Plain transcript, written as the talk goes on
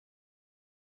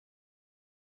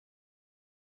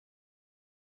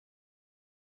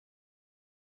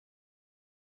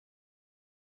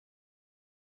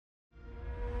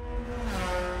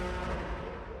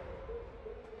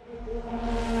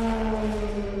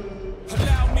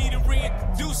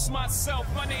myself,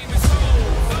 my name is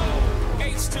O,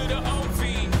 H to the O-V.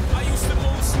 I used to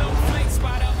move snowflakes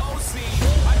by the OC.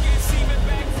 I guess even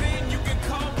back then you can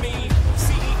call me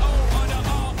CEO of the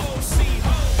ROCO.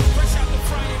 Fresh out the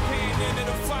frying pan into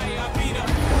the fire. I be the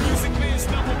music man's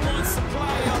 #1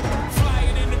 supplier.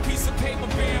 Flying in a piece of paper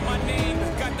bearing my name.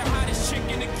 Got the hottest chick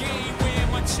in the game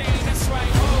wearing my chain. That's right,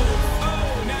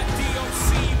 O, not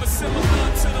DOC, but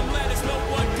similar to them letters. No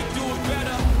one can do it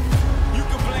better. You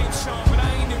can blame Sean, but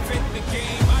I ain't invent the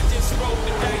game. I just roll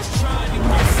the dice trying to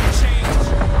get some change.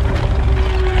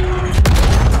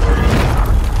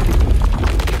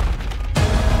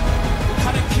 I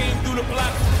done came through the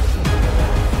block,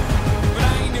 but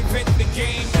I ain't invent the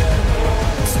game.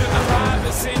 Still alive,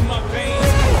 it's in my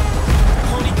veins.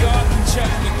 Only God can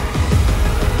judge me.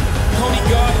 Only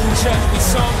God can judge me,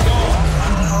 so I'm gone.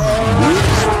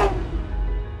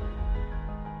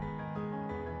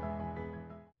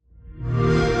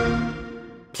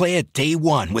 Play it day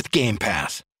one with Game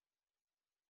Pass.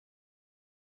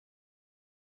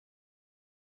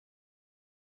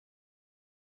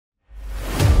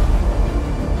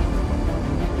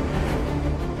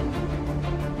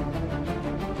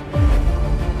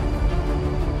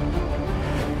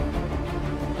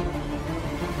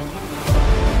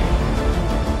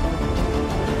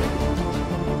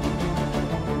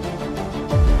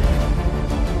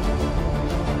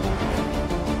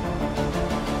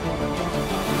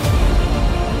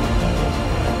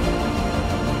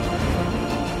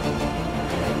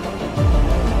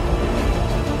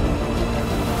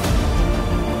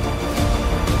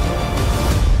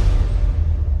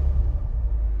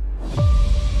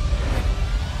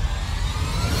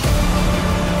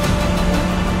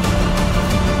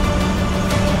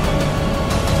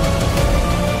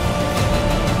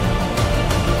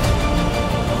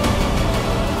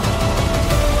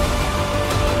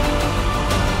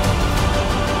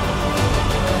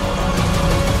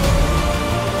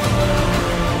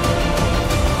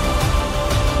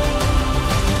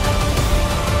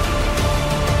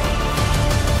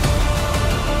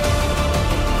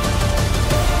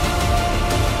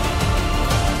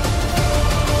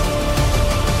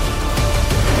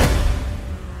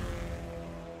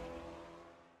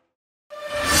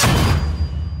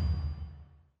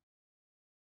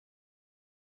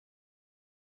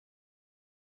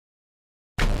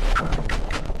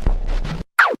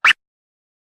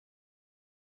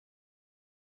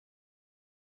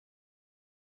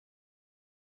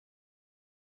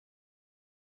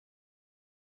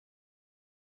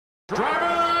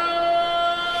 Driver,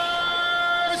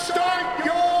 start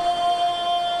your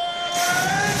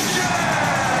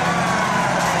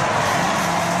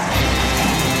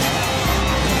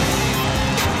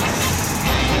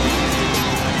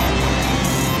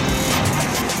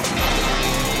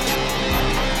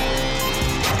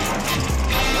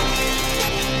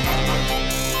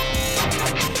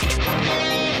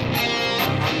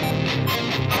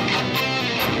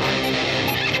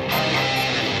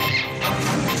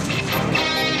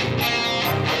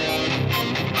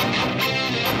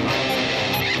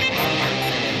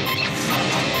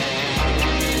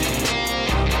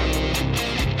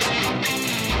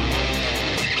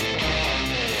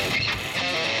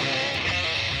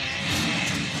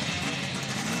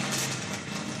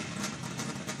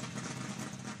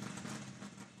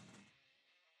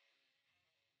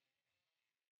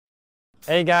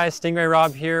Hey guys, Stingray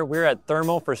Robb here. We're at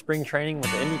Thermal for spring training with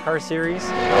the IndyCar series,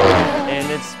 and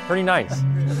it's pretty nice.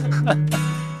 In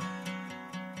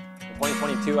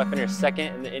 2022, I finished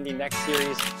second in the Indy Next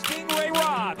series. Stingray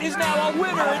Robb is now a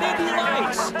winner in Indy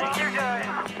Lights.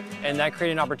 And that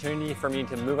created an opportunity for me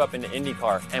to move up into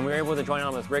IndyCar. And we were able to join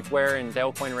on with Rick Ware and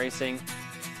Dale Coyne Racing.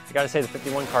 I gotta say the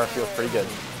 51 car feels pretty good.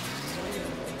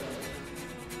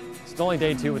 It's only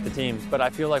day 2 with the team, but I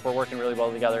feel like we're working really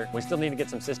well together. We still need to get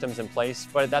some systems in place,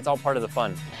 but that's all part of the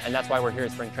fun. And that's why we're here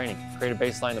at spring training, create a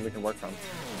baseline that we can work from.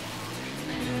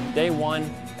 Day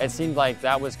 1, it seemed like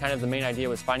that was kind of the main idea,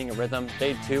 was finding a rhythm.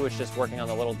 Day 2 is just working on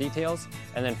the little details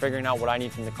and then figuring out what I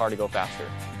need from the car to go faster.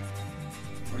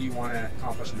 What do you want to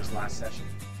accomplish in this last session?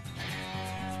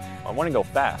 I want to go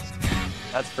fast,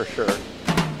 that's for sure.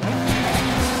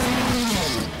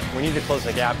 We need to close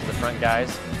the gap to the front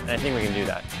guys, and I think we can do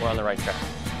that. We're on the right track.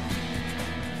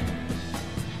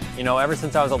 You know, ever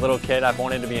since I was a little kid, I've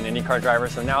wanted to be an IndyCar driver,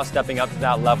 so now stepping up to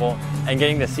that level and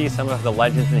getting to see some of the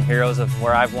legends and heroes of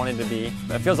where I've wanted to be,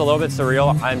 it feels a little bit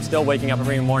surreal. I'm still waking up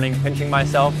every morning, pinching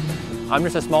myself. I'm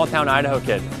just a small town Idaho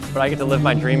kid, but I get to live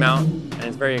my dream out, and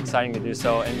it's very exciting to do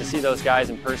so. And to see those guys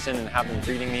in person and have them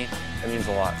greeting me, it means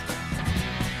a lot.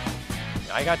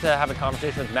 I got to have a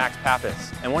conversation with Max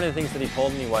Pappas, and one of the things that he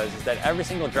told me was that every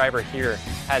single driver here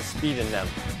has speed in them,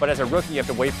 but as a rookie, you have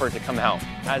to wait for it to come out.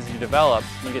 As you develop,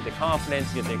 you get the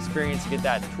confidence, you get the experience, you get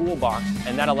that toolbox,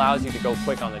 and that allows you to go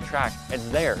quick on the track. It's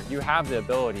there. You have the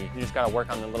ability. You just got to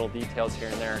work on the little details here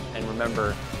and there and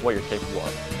remember what you're capable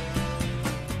of.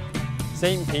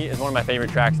 St. Pete is one of my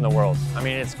favorite tracks in the world. I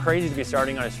mean, it's crazy to be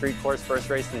starting on a street course first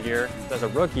race of the year. As a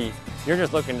rookie, you're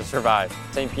just looking to survive.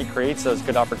 St. Pete creates those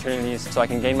good opportunities so I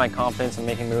can gain my confidence in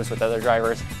making moves with other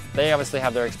drivers. They obviously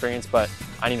have their experience, but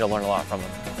I need to learn a lot from them.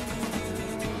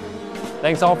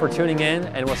 Thanks all for tuning in,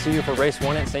 and we'll see you for race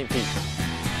 1 at St. Pete.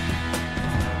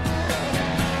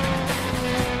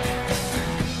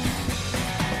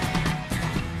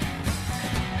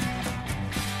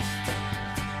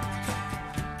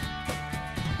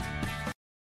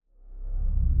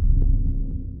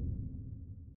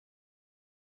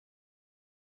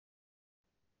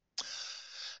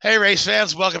 Hey, race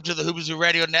fans, welcome to the Hoobazoo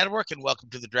Radio Network and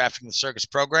welcome to the Drafting the Circus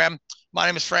program. My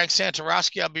name is Frank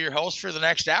Santoroski. I'll be your host for the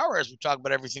next hour as we talk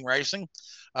about everything racing.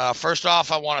 First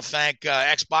off, I want to thank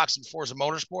Xbox and Forza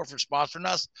Motorsport for sponsoring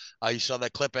us. You saw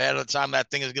that clip ahead of the time.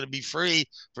 That thing is going to be free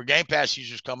for Game Pass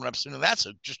users coming up soon, and that's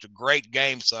just a great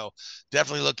game, so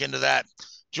definitely look into that.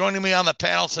 Joining me on the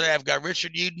panel today, I've got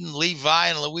Richard Uden, Lee Vi,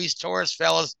 and Luis Torres.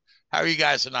 Fellas, how are you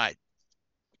guys tonight?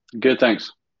 Good,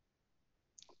 thanks.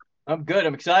 I'm good.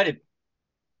 I'm excited.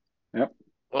 Yep.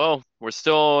 Well, we're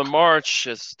still in March.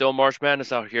 It's still March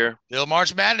Madness out here. Still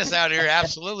March Madness out here,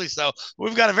 absolutely. So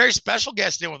we've got a very special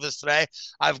guest in with us today.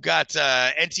 I've got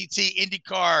NTT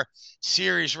IndyCar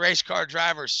Series race car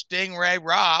driver Stingray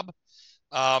Robb,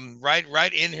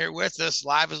 right in here with us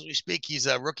live as we speak. He's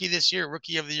a rookie this year,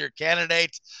 Rookie of the Year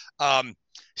candidate.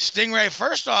 Stingray,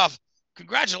 first off,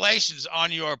 congratulations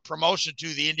on your promotion to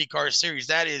the IndyCar Series.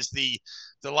 That is the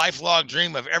lifelong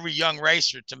dream of every young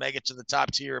racer to make it to the top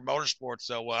tier of motorsports.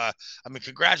 So, I mean,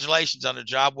 congratulations on the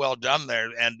job well done there,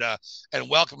 and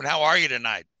welcome. And how are you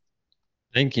tonight?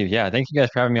 Thank you. Yeah, thank you guys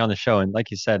for having me on the show. And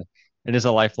like you said, it is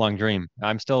a lifelong dream.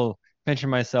 I'm still pinching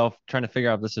myself, trying to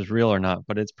figure out if this is real or not,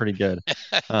 but it's pretty good.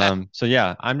 So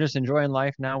yeah, I'm just enjoying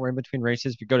life now. We're in between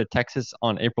races. We go to Texas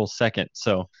on April 2nd.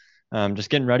 So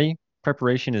just getting ready.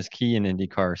 Preparation is key in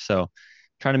IndyCar. So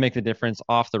trying to make the difference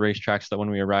off the racetrack so that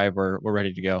when we arrive, we're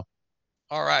ready to go.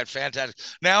 All right, fantastic.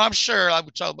 Now, I'm sure, like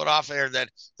we talked about off air, that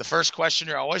the first question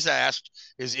you're always asked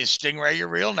is Stingray your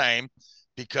real name?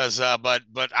 Because, but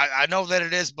I know that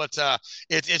it is, but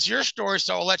it's your story,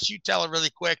 so I'll let you tell it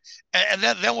really quick, and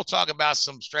then we'll talk about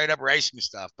some straight up racing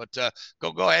stuff. But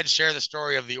go ahead and share the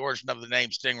story of the origin of the name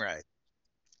Stingray.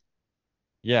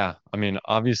 Yeah, I mean,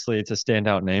 obviously it's a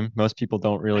standout name. Most people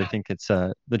don't really think it's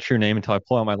the true name until I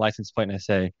pull out my license plate and I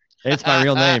say, it's my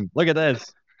real name. Look at this.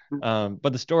 But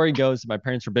the story goes that my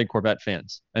parents were big Corvette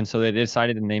fans, and so they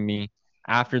decided to name me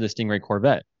after the Stingray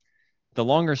Corvette. The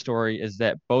longer story is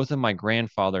that both of my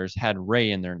grandfathers had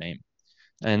Ray in their name.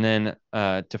 And then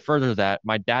to further that,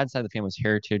 my dad's side of the family's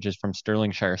heritage is from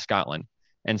Stirlingshire, Scotland.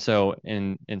 And so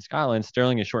in Scotland,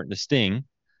 Stirling is shortened to Sting.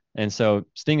 And so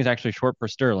Sting is actually short for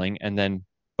Sterling. And then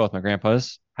both my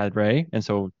grandpas had Ray. And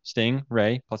so Sting,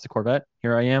 Ray, plus the Corvette.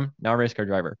 Here I am, now a race car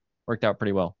driver. Worked out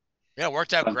pretty well. Yeah, it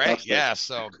worked out Fantastic. great. Yeah,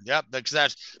 so yep,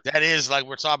 because that is like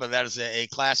we're talking about. That is a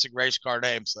classic race car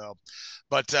name. So,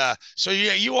 but so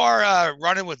you are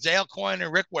running with Dale Coyne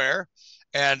and Rick Ware,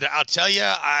 and I'll tell you,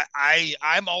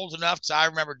 I'm old enough to I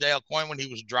remember Dale Coyne when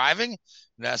he was driving.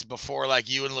 And that's before like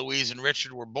you and Louise and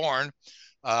Richard were born.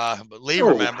 But Lee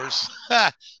remembers,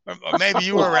 or maybe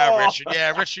you were around, Richard.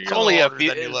 Yeah, Richard, you're older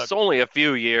than you look. It's only a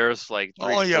few years, like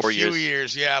Only 4 a few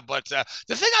years. years, yeah. But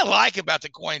the thing I like about the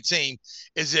Coyne team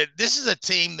is that this is a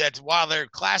team that, while they're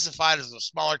classified as a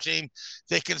smaller team,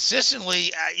 they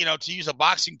consistently, to use a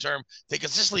boxing term, they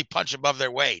consistently punch above their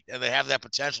weight, and they have that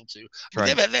potential to.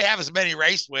 Right. They have as many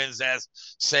race wins as,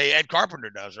 say, Ed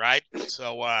Carpenter does, right?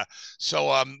 So,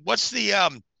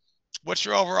 what's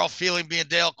your overall feeling being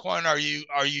Dale Coyne? Are you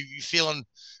feeling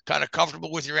kind of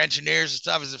comfortable with your engineers and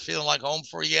stuff? Is it feeling like home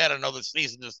for you yet? I know the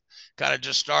season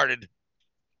just started.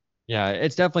 Yeah,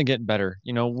 it's definitely getting better.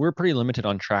 We're pretty limited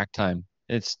on track time.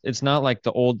 It's not like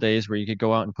the old days where you could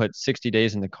go out and put 60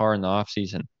 days in the car in the off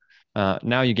season.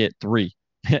 Now you get 3,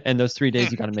 and those 3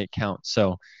 days you got to make count.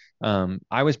 So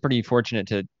I was pretty fortunate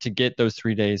to get those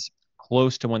 3 days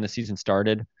close to when the season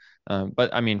started. But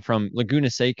I mean, from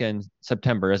Laguna Seca in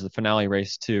September as the finale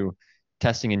race to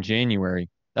testing in January,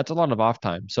 that's a lot of off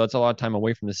time. So it's a lot of time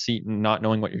away from the seat and not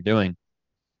knowing what you're doing.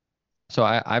 So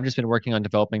I've just been working on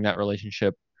developing that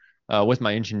relationship with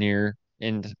my engineer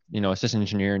and, assistant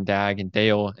engineer and Dag and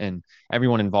Dale and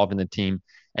everyone involved in the team.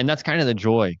 And that's kind of the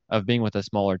joy of being with a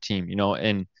smaller team,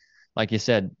 and like you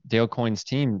said, Dale Coyne's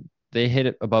team, they hit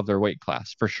it above their weight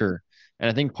class for sure. And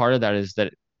I think part of that is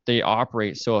that they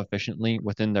operate so efficiently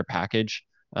within their package.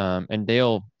 And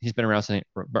Dale, he's been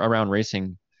around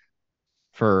racing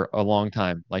for a long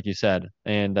time, like you said,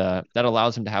 and that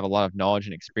allows him to have a lot of knowledge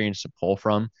and experience to pull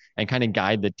from and kind of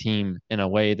guide the team in a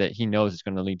way that he knows is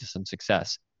going to lead to some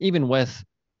success, even with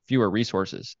fewer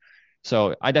resources.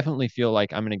 So I definitely feel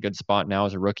like I'm in a good spot now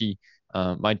as a rookie.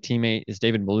 My teammate is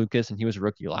David Malukas, and he was a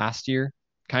rookie last year,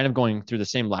 kind of going through the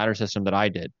same ladder system that I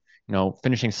did.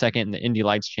 Finishing second in the Indy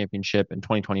Lights Championship in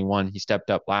 2021, he stepped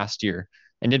up last year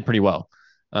and did pretty well,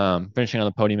 finishing on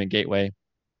the podium at Gateway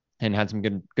and had some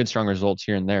good strong results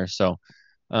here and there. So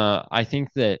I think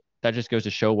that just goes to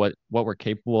show what we're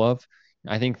capable of.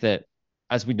 I think that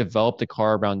as we develop the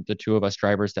car around the two of us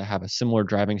drivers that have a similar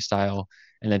driving style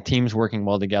and the teams working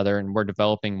well together and we're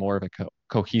developing more of a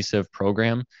cohesive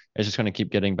program, it's just going to keep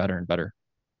getting better and better.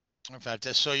 In fact,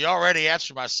 so you already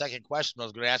answered my second question. I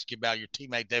was going to ask you about your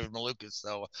teammate David Malukas.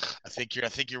 So I think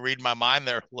you're reading my mind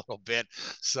there a little bit.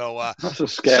 So that's a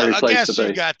scary place I guess to be.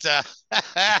 You got.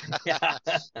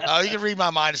 Oh, you can read my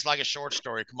mind. It's like a short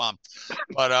story. Come on,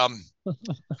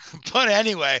 but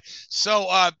anyway. So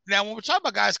now when we're talking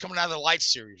about guys coming out of the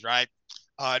Lights series, right?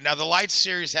 Now the Lights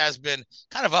series has been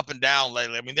kind of up and down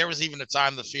lately. I mean, there was even a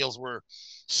time the fields were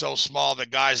so small that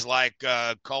guys like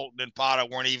Colton and Pata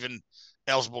weren't even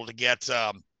eligible to get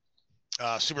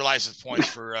super license points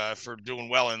for doing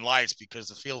well in Lights because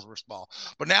the fields were small.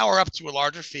 But now we're up to a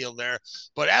larger field there.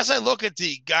 But as I look at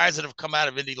the guys that have come out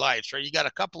of Indy Lights, right, you got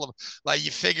a couple of, like, you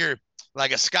figure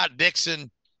like a Scott Dixon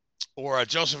or a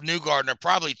Joseph Newgarden are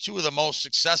probably two of the most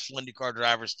successful IndyCar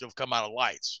drivers to have come out of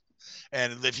Lights.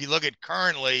 And if you look at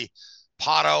currently,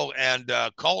 Pato and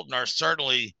Colton are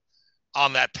certainly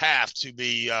on that path to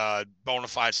be bona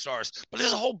fide stars. But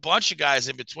there's a whole bunch of guys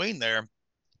in between there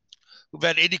who've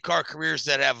had IndyCar careers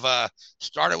that have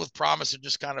started with promise and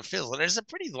just kind of fizzled. There's a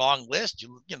pretty long list.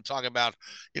 You talk about,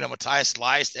 Matthias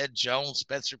Leist, Ed Jones,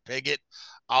 Spencer Piggott,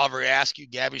 Oliver Askew,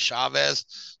 Gabby Chavez.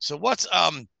 So what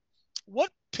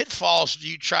pitfalls do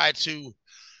you try to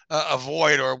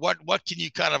avoid, or what can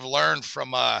you kind of learn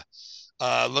from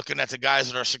looking at the guys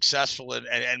that are successful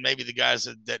and maybe the guys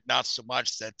that not so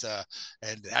much, that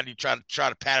and how do you try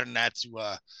to pattern that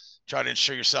to try to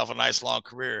ensure yourself a nice long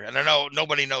career? And I know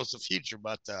nobody knows the future,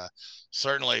 but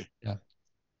certainly.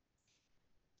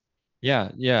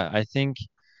 Yeah. I think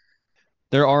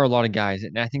there are a lot of guys,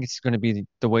 and I think it's going to be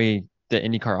the way the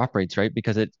IndyCar operates, right?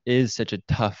 Because it is such a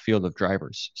tough field of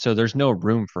drivers. So there's no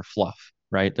room for fluff,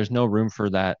 right? There's no room for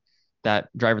that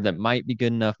driver that might be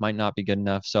good enough, might not be good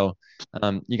enough. So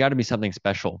you got to be something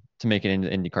special to make it into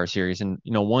the IndyCar series. And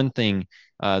one thing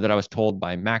that I was told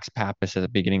by Max Pappas at the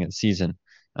beginning of the season,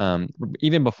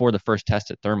 even before the first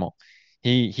test at Thermal,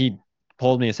 he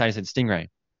pulled me aside and said, "Stingray,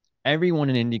 everyone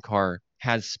in IndyCar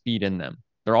has speed in them.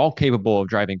 They're all capable of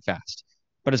driving fast.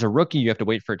 But as a rookie, you have to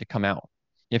wait for it to come out.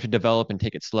 You have to develop and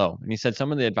take it slow." And he said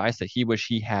some of the advice that he wished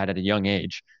he had at a young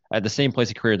age, at the same place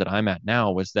of career that I'm at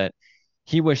now, was that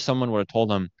he wished someone would have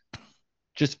told him,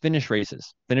 just finish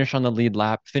races, finish on the lead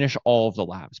lap, finish all of the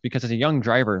laps. Because as a young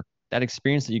driver, that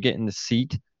experience that you get in the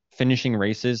seat, finishing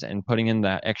races and putting in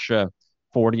that extra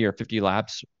 40 or 50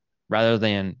 laps rather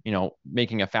than,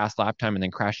 making a fast lap time and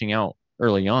then crashing out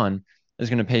early on, is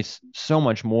going to pay so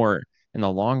much more in the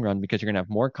long run, because you're going to have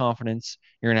more confidence,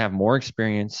 you're going to have more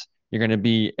experience, you're going to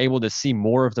be able to see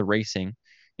more of the racing.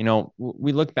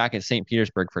 We look back at St.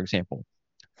 Petersburg, for example.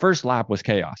 First lap was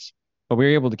chaos, but we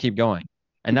were able to keep going.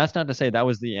 And that's not to say that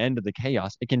was the end of the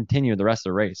chaos. It continued the rest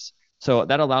of the race. So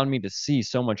that allowed me to see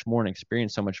so much more and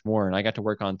experience so much more. And I got to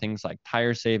work on things like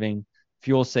tire saving,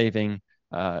 fuel saving,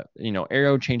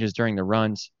 aero changes during the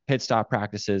runs, pit stop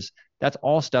practices. That's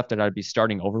all stuff that I'd be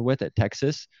starting over with at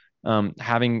Texas.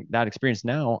 Having that experience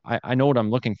now, I know what I'm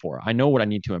looking for. I know what I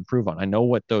need to improve on. I know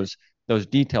what those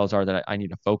details are that I need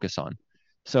to focus on.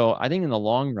 So I think in the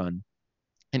long run,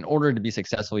 in order to be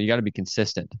successful, you got to be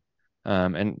consistent.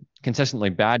 And consistently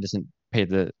bad doesn't pay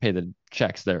the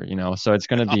checks there, So it's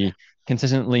going to be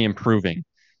consistently improving.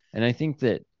 And I think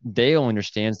that Dale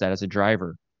understands that as a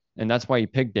driver. And that's why he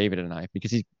picked David and I,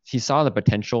 because he saw the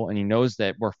potential and he knows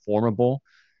that we're formable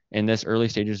in this early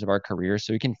stages of our career.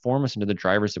 So he can form us into the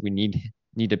drivers that we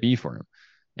need to be for him.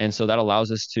 And so that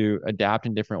allows us to adapt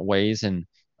in different ways and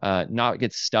not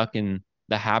get stuck in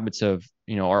the habits of,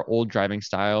 our old driving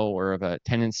style or of a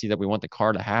tendency that we want the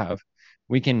car to have.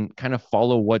 We can kind of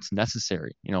follow what's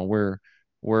necessary.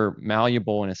 We're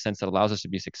malleable in a sense that allows us to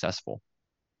be successful.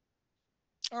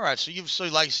 All right. So you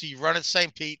run at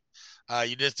St. Pete.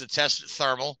 You did the test at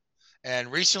Thermal,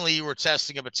 and recently you were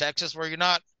testing up at Texas, were you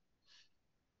not?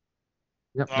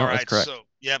 Yep, All no, that's right. correct. So,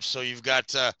 yep. So you've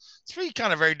got three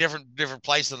kind of very different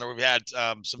places where we've had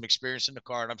some experience in the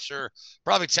car, and I'm sure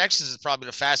probably Texas is probably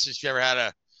the fastest you ever had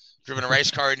a driven a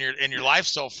race car in your life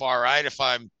so far, right? If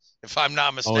I'm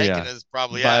not Oh mistaken, yeah, is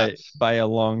probably yeah. by a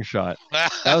long shot.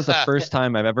 That was the first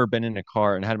time I've ever been in a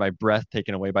car and had my breath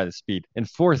taken away by the speed. In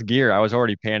fourth gear, I was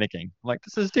already panicking. I'm like,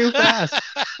 this is too fast.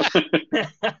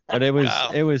 But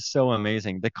Wow. it was so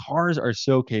amazing. The cars are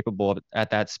so capable at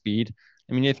that speed.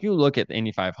 I mean, if you look at the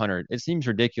Indy 500, it seems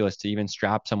ridiculous to even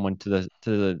strap someone to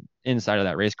the inside of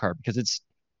that race car because it's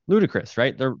ludicrous,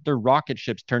 right? They're rocket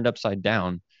ships turned upside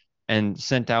down and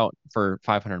sent out for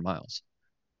 500 miles.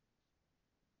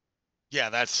 Yeah,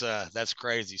 that's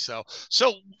crazy. So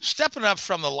stepping up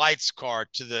from the lights car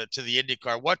to the Indy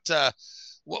car,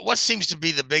 what seems to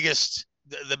be the biggest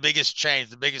change,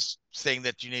 the biggest thing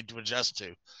that you need to adjust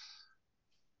to?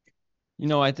 You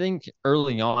know, I think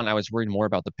early on I was worried more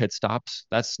about the pit stops.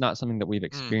 That's not something that we've Mm,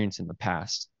 experienced in the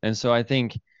past. And so I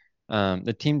think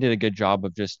the team did a good job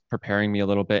of just preparing me a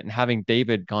little bit and having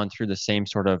David gone through the same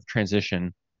sort of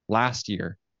transition last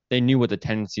year. They knew what the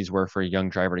tendencies were for a young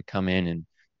driver to come in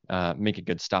and make a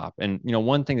good stop. And you know,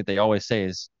 one thing that they always say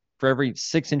is for every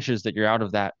 6 inches that you're out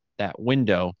of that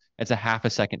window, it's a half a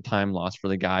second time loss for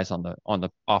the guys on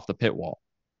the off the pit wall.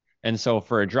 And so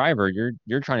for a driver,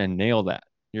 you're trying to nail that.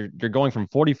 You're going from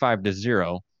 45 to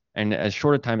 0 and as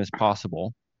short a time as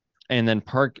possible, and then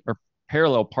park or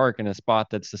parallel park in a spot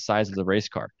that's the size of the race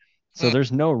car. So mm.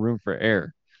 there's no room for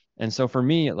error. And so for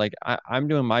me, like I'm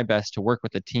doing my best to work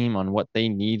with the team on what they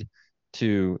need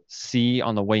to see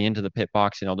on the way into the pit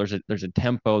box. You know, there's a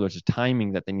tempo, there's a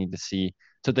timing that they need to see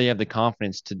so they have the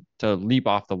confidence to leap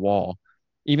off the wall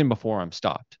even before I'm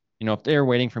stopped. You know, if they're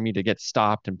waiting for me to get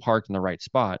stopped and parked in the right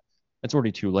spot, it's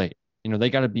already too late. You know,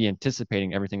 they got to be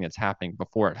anticipating everything that's happening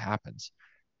before it happens.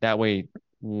 That way,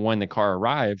 when the car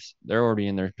arrives, they're already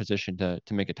in their position to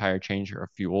make a tire change or a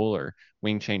fuel or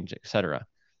wing change, etc.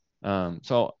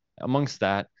 So amongst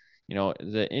that, you know,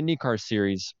 the IndyCar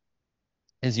series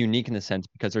is unique in the sense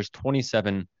because there's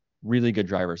 27 really good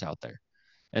drivers out there.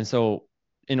 And so,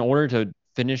 in order to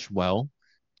finish well,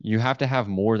 you have to have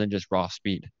more than just raw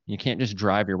speed. You can't just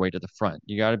drive your way to the front.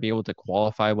 You got to be able to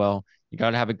qualify well. You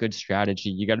got to have a good strategy.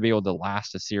 You got to be able to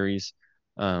last a series.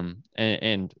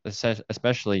 And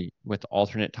especially with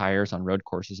alternate tires on road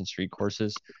courses and street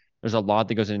courses, there's a lot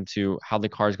that goes into how the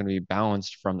car is going to be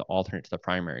balanced from the alternate to the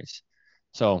primaries.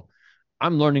 So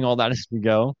I'm learning all that as we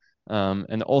go.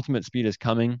 And the ultimate speed is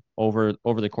coming over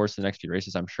the course of the next few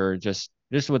races. I'm sure just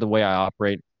with the way I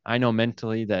operate, I know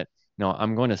mentally that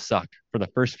I'm going to suck for the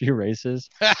first few races.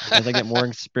 And as I get more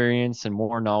experience and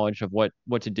more knowledge of what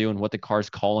to do and what the car's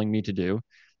calling me to do,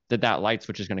 that light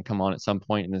switch is going to come on at some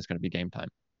point and it's going to be game time.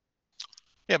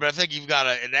 Yeah, but I think you've got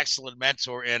an excellent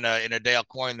mentor in a Dale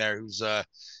Coyne there, who's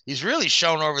he's really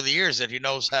shown over the years that he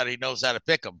knows how to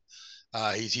pick them.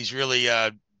 He's really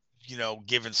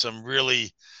given some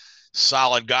really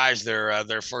solid guys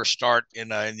their first start in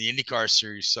the IndyCar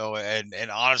series. So and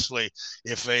honestly,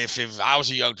 if I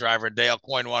was a young driver and Dale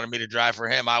Coyne wanted me to drive for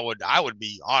him, I would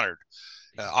be honored.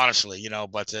 Honestly,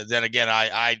 but then again,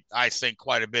 I think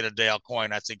quite a bit of Dale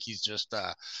Coyne. I think he's just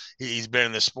he's been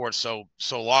in the sport so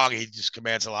long. He just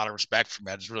commands a lot of respect from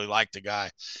me. I just really like the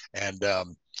guy, and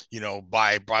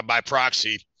by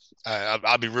proxy,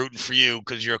 I'll be rooting for you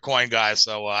because you're a Coyne guy.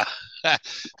 So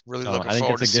really looking I think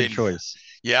forward to it's a good seeing. choice.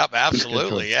 Yep, Good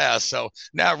absolutely, choice. yeah. So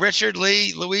now, Richard,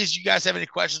 Lee, Louise, you guys have any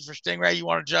questions for Stingray you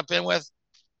want to jump in with?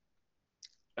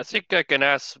 I think I can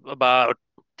ask about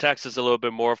Texas a little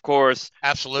bit more. Of course, the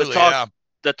Absolutely, talk yeah.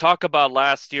 the talk about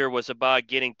last year was about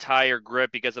getting tire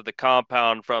grip because of the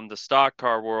compound from the stock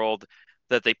car world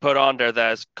that they put on there that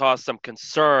has caused some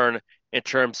concern in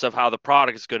terms of how the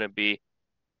product is going to be.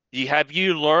 Have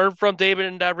you learned from David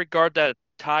in that regard that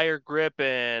tire grip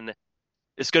and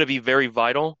it's going to be very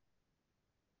vital?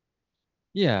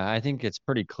 Yeah, I think it's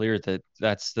pretty clear that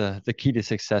that's the key to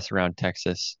success around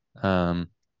Texas. I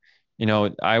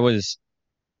was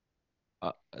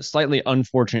slightly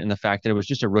unfortunate in the fact that it was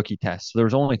just a rookie test. So there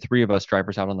was only three of us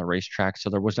drivers out on the racetrack, so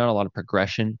there was not a lot of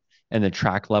progression and the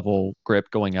track level grip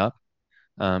going up.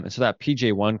 And so that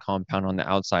PJ1 compound on the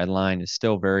outside line is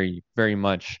still very, very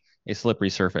much a slippery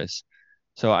surface.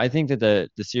 So I think that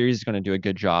the series is going to do a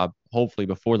good job, hopefully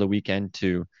before the weekend,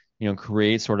 to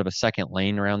create sort of a second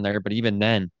lane around there. But even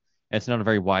then, it's not a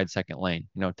very wide second lane.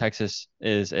 Texas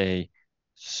is a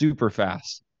super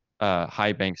fast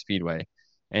high bank speedway,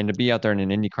 and to be out there in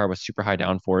an Indy car with super high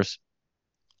downforce,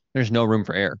 there's no room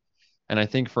for air. And I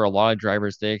think for a lot of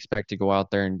drivers, they expect to go out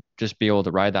there and just be able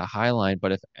to ride that high line.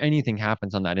 But if anything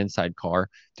happens on that inside car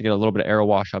to get a little bit of air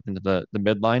wash up into the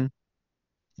midline,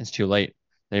 it's too late.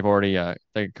 they've already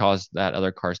they caused that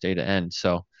other car's day to end.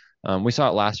 So we saw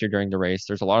it last year during the race.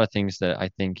 There's a lot of things that I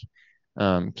think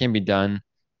can be done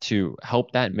to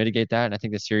help that, mitigate that. And I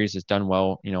think the series has done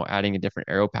well, adding a different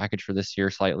aero package for this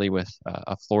year slightly with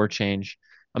a floor change,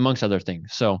 amongst other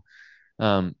things. So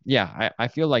yeah, I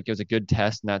feel like it was a good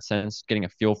test in that sense, getting a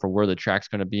feel for where the track's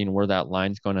going to be and where that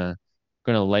line's going to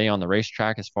lay on the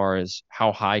racetrack as far as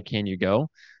how high can you go.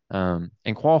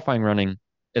 And qualifying running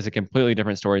is a completely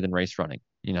different story than race running.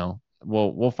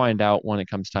 We'll find out when it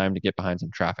comes time to get behind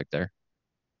some traffic there.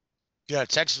 Yeah,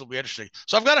 Texas will be interesting.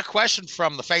 So I've got a question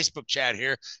from the Facebook chat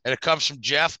here, and it comes from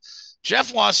Jeff.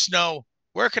 Jeff wants to know,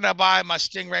 where can I buy my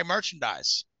Stingray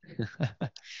merchandise?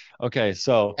 Okay,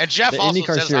 so And Jeff the also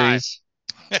IndyCar says series.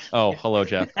 Oh, hello,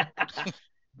 Jeff.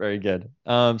 Very good.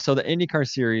 So the IndyCar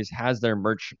series has their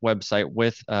merch website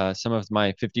with some of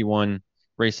my 51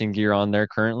 racing gear on there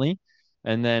currently.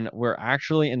 And then we're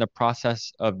actually in the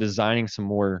process of designing some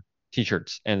more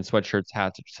t-shirts and sweatshirts,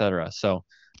 hats, etc. So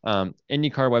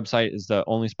IndyCar website is the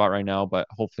only spot right now, but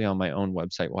hopefully on my own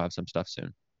website we'll have some stuff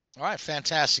soon. All right,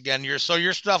 fantastic. And your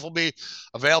stuff will be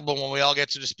available when we all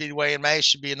get to the Speedway in May.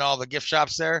 Should be in all the gift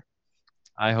shops there.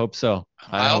 I hope so.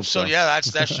 I hope so. Yeah,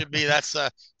 that should be that's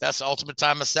the ultimate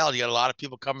time to sell. You got a lot of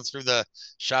people coming through the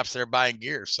shops there buying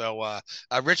gear. So,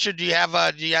 Richard, do you have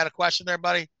a question there,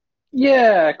 buddy?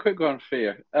 Yeah, quick one for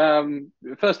you.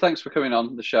 First, thanks for coming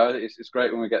on the show. It's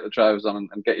great when we get the drivers on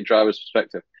and get your driver's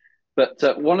perspective.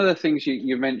 But one of the things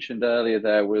you mentioned earlier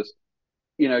there was,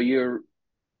 you're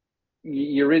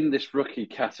in this rookie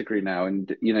category now,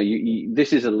 and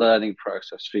this is a learning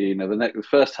process for you. The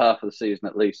first half of the season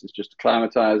at least is just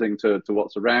acclimatizing to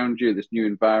what's around you, this new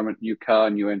environment, new car,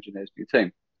 new engineers, new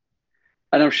team.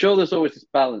 And I'm sure there's always this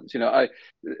balance.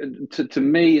 To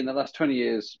me, in the last 20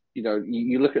 years,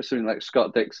 you look at something like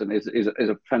Scott Dixon is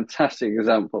a fantastic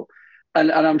example,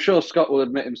 and I'm sure Scott will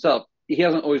admit himself he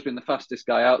hasn't always been the fastest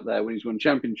guy out there when he's won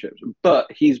championships,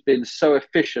 but he's been so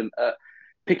efficient at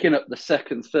picking up the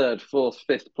second, third, fourth,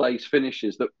 fifth place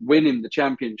finishes that win him the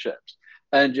championships,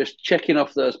 and just checking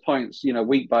off those points,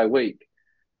 week by week.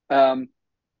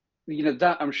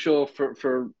 That I'm sure for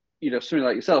something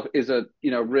like yourself is a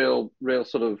real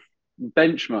sort of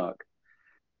benchmark.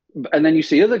 And then you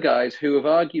see other guys who have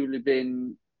arguably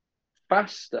been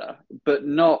faster, but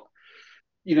not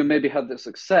maybe had the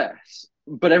success.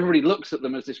 But everybody looks at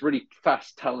them as this really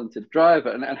fast, talented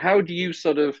driver. And how do you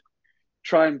sort of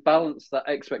try and balance that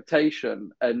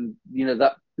expectation and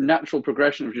that natural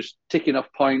progression of just ticking off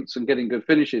points and getting good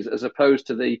finishes, as opposed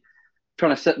to the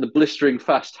trying to set the blistering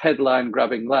fast headline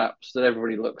grabbing laps that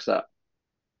everybody looks at?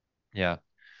 Yeah.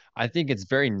 I think it's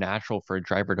very natural for a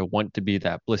driver to want to be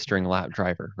that blistering lap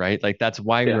driver, right? Like that's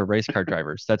why we're race car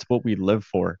drivers. That's what we live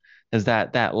for, is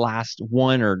that last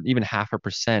 1 or even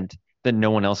 0.5% that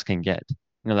no one else can get.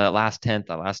 That last tenth,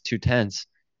 that last 2/10.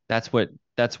 That's what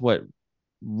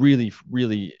really,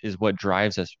 really is what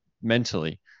drives us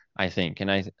mentally, I think.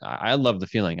 And I love the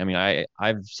feeling. I mean,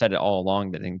 I've said it all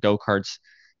along that in go-karts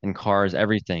and cars,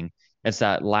 everything, it's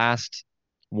that last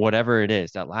whatever it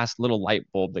is, that last little light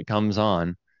bulb that comes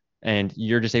on, and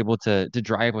you're just able to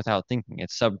drive without thinking.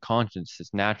 It's subconscious,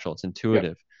 it's natural, it's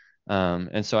intuitive.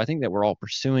 And so I think that we're all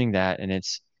pursuing that, and it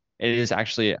is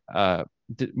actually a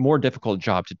more difficult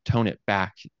job to tone it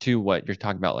back to what you're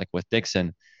talking about, like with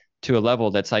Dixon, to a level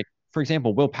that's like, for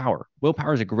example, Will Power. Will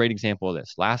Power is a great example of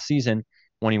this. Last season,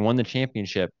 when he won the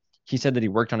championship, he said that he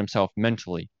worked on himself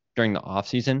mentally during the off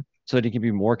season so that he could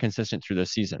be more consistent through the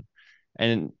season.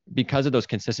 And because of those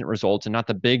consistent results and not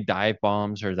the big dive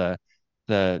bombs or the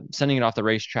sending it off the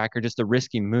racetrack or just the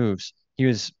risky moves, he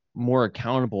was more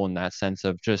accountable in that sense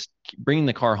of just bringing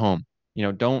the car home.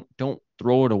 Don't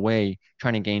throw it away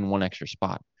trying to gain one extra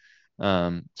spot.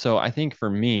 So I think for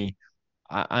me,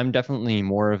 I'm definitely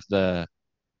more of the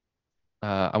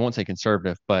I won't say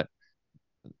conservative, but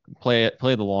play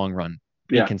the long run,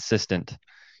 be consistent.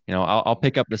 I'll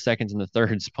pick up the seconds and the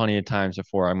thirds plenty of times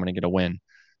before I'm going to get a win.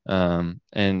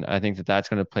 And I think that that's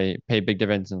going to pay big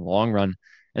dividends in the long run.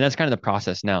 And that's kind of the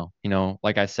process now.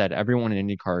 Like I said, everyone in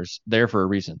IndyCar is there for a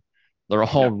reason. They're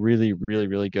all really, really,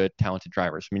 really good, talented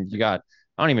drivers. I mean, I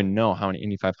don't even know how many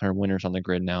Indy 500 winners on the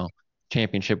grid now,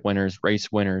 championship winners,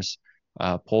 race winners,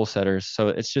 pole setters. So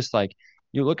it's just like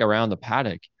you look around the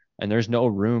paddock and there's no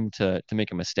room to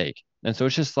make a mistake. And so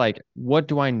it's just like, what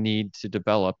do I need to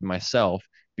develop myself,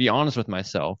 be honest with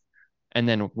myself, and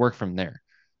then work from there.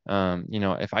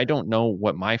 If I don't know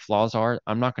what my flaws are,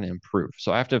 I'm not going to improve.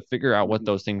 So I have to figure out what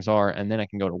those things are, and then I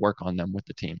can go to work on them with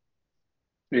the team.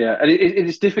 Yeah, and it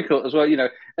is difficult as well,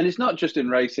 and it's not just in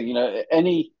racing,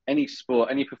 any sport,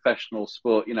 any professional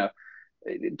sport,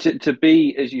 to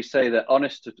be, as you say, that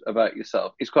honest about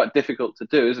yourself is quite difficult to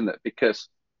do, isn't it? Because,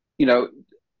 you know,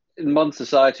 modern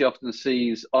society often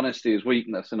sees honesty as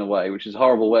weakness in a way, which is a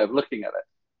horrible way of looking at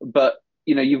it. But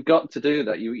you know, you've got to do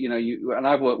that. You and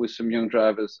I've worked with some young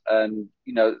drivers, and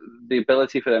you know, the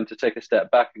ability for them to take a step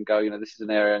back and go, you know, this is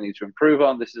an area I need to improve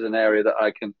on. This is an area that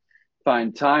I can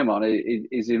find time on.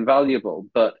 Is invaluable,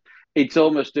 but it's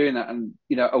almost doing that, and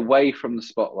you know, away from the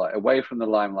spotlight, away from the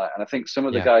limelight. And I think some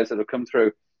of the guys that have come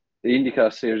through the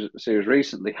IndyCar series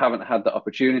recently haven't had that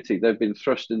opportunity. They've been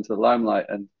thrust into the limelight,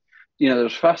 and you know, they're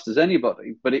as fast as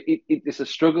anybody, but it's a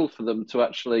struggle for them to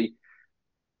actually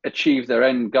achieve their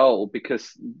end goal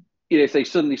because, you know, if they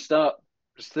suddenly start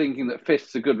thinking that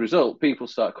fifth's a good result, people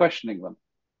start questioning them.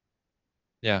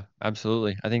 Yeah,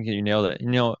 absolutely. I think you nailed it. You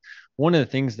know, one of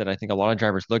the things that I think a lot of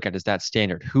drivers look at is that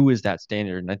standard. Who is that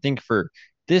standard? And I think for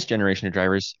this generation of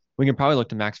drivers, we can probably look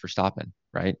to Max Verstappen,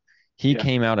 right? He Yeah.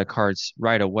 came out of karts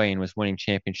right away and was winning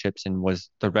championships and was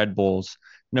the Red Bull's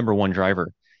number one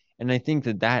driver. And I think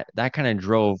that kind of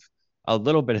drove a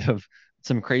little bit of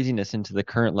some craziness into the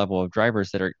current level of drivers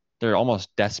that are they're almost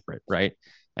desperate, right?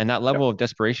 And that Yep. level of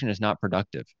desperation is not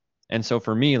productive. And so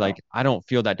for me, No. like, I don't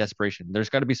feel that desperation. There's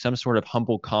got to be some sort of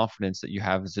humble confidence that you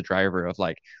have as a driver of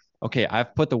like, okay,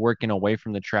 I've put the work in away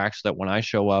from the track so that when I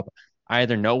show up, I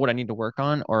either know what I need to work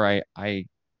on or I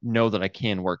know that I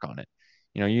can work on it.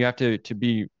 You know, you have to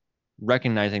be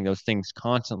recognizing those things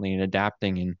constantly and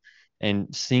adapting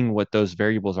and seeing what those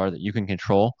variables are that you can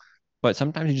control. But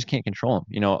sometimes you just can't control them.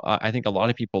 You know, I think a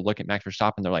lot of people look at Max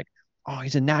Verstappen, they're like, oh,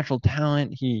 he's a natural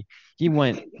talent. He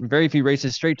went very few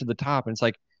races straight to the top. And it's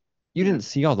like, you Yeah. didn't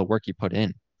see all the work you put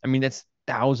in. I mean, that's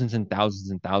thousands and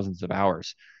thousands and thousands of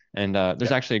hours. And there's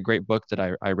Yep. actually a great book that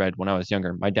I read when I was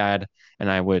younger. My dad and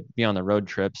I would be on the road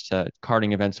trips to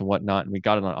karting events and whatnot, and we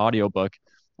got it on audiobook.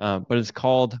 But it's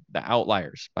called The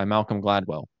Outliers by Malcolm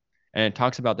Gladwell. And it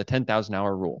talks about the 10,000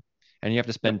 hour rule. And you have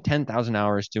to Yep. spend 10,000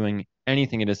 hours doing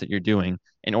anything it is that you're doing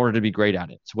in order to be great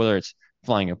at it. So whether it's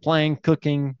flying a plane,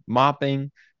 cooking,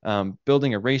 mopping,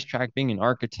 building a racetrack, being an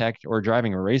architect, or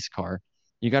driving a race car,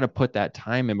 you got to put that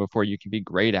time in before you can be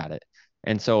great at it.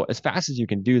 And so as fast as you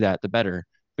can do that, the better,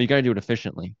 but you got to do it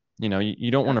efficiently. You know,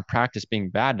 you don't want to practice being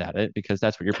bad at it because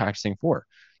that's what you're practicing for.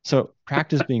 So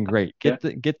practice being great, Yeah.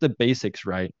 get the basics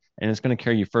right, and it's going to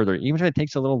carry you further. Even if it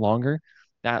takes a little longer,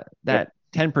 that Yep.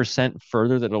 10%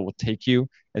 further that it will take you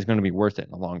is going to be worth it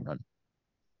in the long run.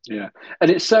 Yeah. And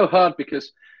it's so hard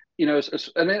because, you know,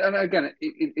 and again,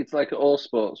 it's like all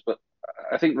sports, but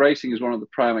I think racing is one of the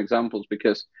prime examples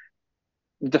because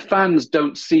the fans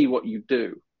don't see what you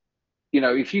do. You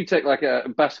know, if you take like a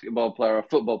basketball player or a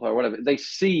football player or whatever, they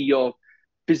see you're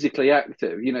physically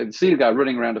active. You know, they see a guy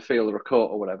running around a field or a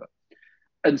court or whatever.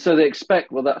 And so they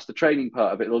expect, well, that's the training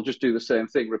part of it. They'll just do the same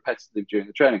thing repetitively during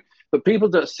the training. But people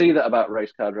don't see that about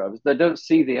race car drivers. They don't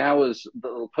see the hours that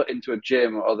they'll put into a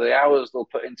gym or the hours they'll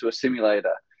put into a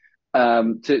simulator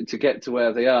to get to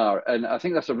where they are. And I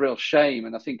think that's a real shame.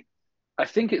 And I think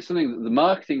it's something that the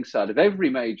marketing side of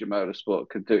every major motorsport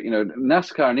could do. You know,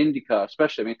 NASCAR and IndyCar,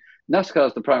 especially. I mean, NASCAR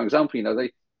is the prime example. You know,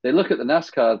 they look at the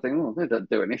NASCAR and think, oh, they don't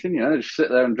do anything. You know, they just sit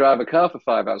there and drive a car for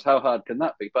 5 hours. How hard can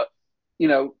that be? But you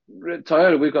know,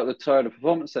 Toyota, we've got the Toyota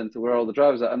Performance Center where all the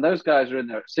drivers are, and those guys are in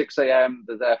there at 6 a.m.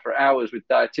 They're there for hours with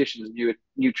dietitians,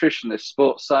 nutritionists,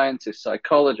 sports scientists,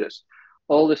 psychologists,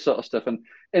 all this sort of stuff. And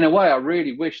in a way, I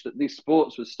really wish that these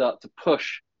sports would start to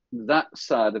push that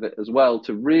side of it as well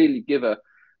to really give an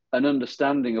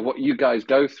understanding of what you guys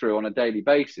go through on a daily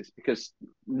basis because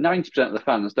 90% of the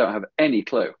fans don't have any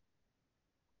clue.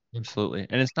 Absolutely.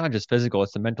 And it's not just physical,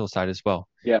 it's the mental side as well.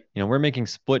 Yeah. You know, we're making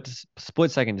split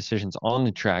second decisions on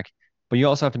the track, but you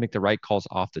also have to make the right calls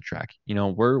off the track. You know,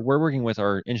 we're working with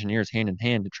our engineers hand in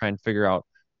hand to try and figure out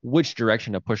which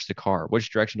direction to push the car,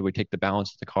 which direction do we take the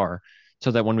balance of the car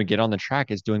so that when we get on the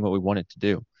track it's doing what we want it to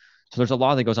do. So there's a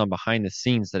lot that goes on behind the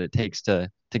scenes that it takes to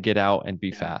get out and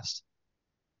be fast.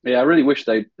 Yeah, I really wish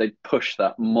they'd push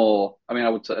that more. I mean, I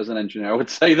would, as an engineer, I would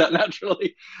say that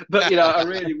naturally, but you know, I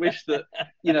really wish that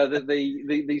you know that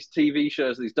these TV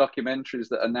shows, these documentaries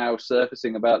that are now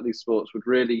surfacing about these sports would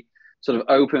really sort of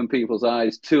open people's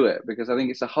eyes to it because I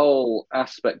think it's a whole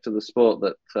aspect of the sport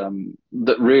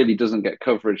that really doesn't get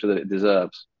coverage that it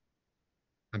deserves.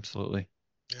 Absolutely.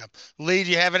 Yeah. Lee,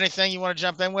 do you have anything you want to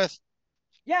jump in with?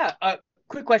 Yeah.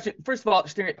 Quick question. First of all,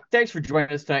 Stinger, thanks for joining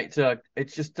us tonight.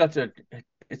 It's just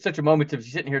such a moment to be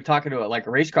sitting here talking to like a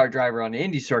race car driver on the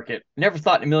Indy circuit. Never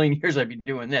thought in a million years I'd be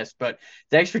doing this, but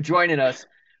thanks for joining us.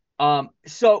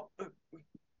 So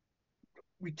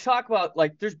we talk about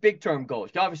like there's big term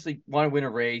goals. You obviously want to win a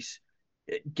race,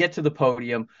 get to the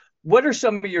podium. What are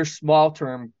some of your small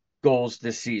term goals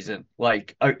this season?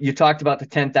 Like you talked about the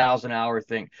 10,000 hour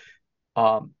thing,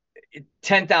 um,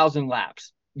 10,000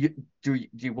 laps. Do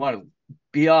you want to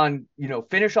be on,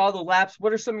 finish all the laps?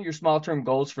 What are some of your small term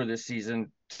goals for this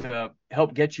season to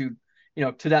help get you,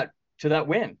 to that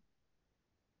win?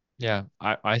 Yeah,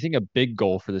 I think a big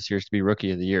goal for this year is to be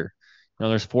rookie of the year.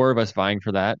 There's four of us vying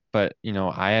for that, but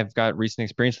I have got recent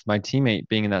experience with my teammate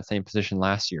being in that same position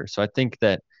last year. So I think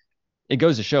that it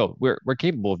goes to show we're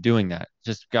capable of doing that.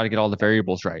 Just got to get all the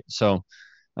variables right. So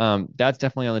that's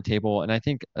definitely on the table. And I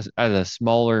think as a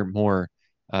smaller, more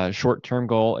short-term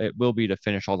goal, it will be to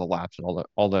finish all the laps and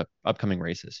all the upcoming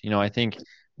races. I think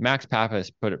Max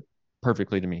Pappas put it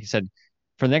perfectly to me. He said,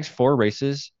 for the next four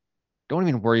races, don't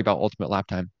even worry about ultimate lap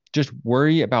time. Just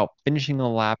worry about finishing the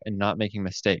lap and not making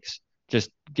mistakes. Just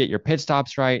get your pit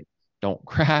stops right. Don't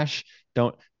crash.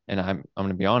 Don't. And I'm going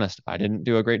to be honest, I didn't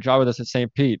do a great job of this at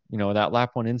St. Pete. That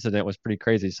lap one incident was pretty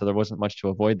crazy, so there wasn't much to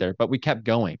avoid there. But we kept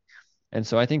going, and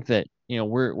so I think that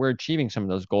we're achieving some of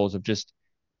those goals of just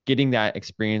getting that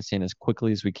experience in as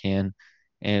quickly as we can,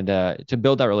 and to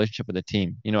build that relationship with the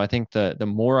team. I think the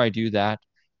more I do that,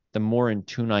 the more in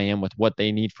tune I am with what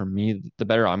they need from me, the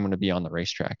better I'm going to be on the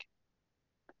racetrack.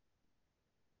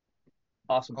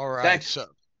 Awesome. All right. Thanks. So,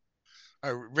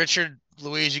 Richard,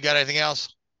 Louise, you got anything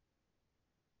else?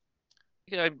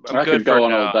 Yeah, I'm I good could go for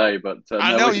on now. all day, but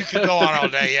I no, know we- you could go on all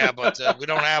day, yeah, but we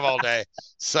don't have all day.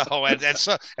 So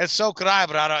and so could I,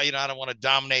 but I don't want to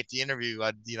dominate the interview.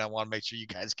 I want to make sure you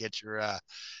guys get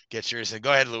yours.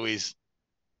 Go ahead, Louise.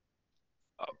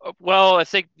 Well, I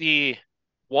think the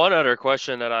one other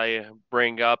question that I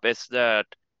bring up is that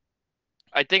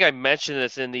I think I mentioned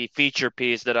this in the feature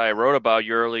piece that I wrote about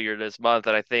you earlier this month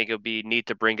that I think it would be neat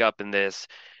to bring up in this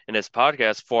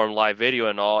podcast form, live video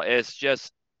and all. It's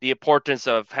just the importance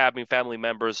of having family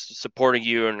members supporting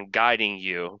you and guiding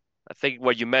you. I think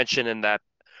what you mentioned in that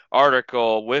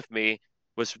article with me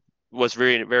was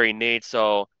very very neat.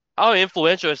 So how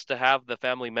influential is to have the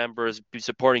family members be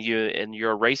supporting you in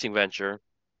your racing venture?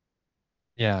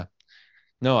 Yeah,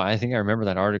 no, I think I remember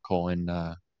that article, and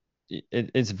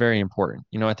it's very important.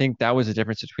 I think that was the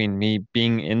difference between me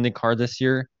being in the car this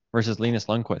year versus Linus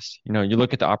Lundqvist. You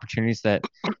look at the opportunities that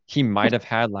he might have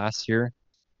had last year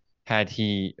had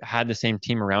he had the same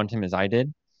team around him as I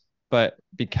did. But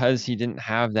because he didn't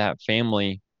have that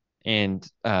family and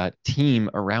team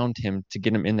around him to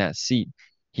get him in that seat,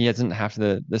 he doesn't have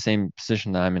the same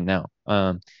position that I'm in now.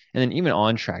 And then even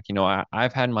on track,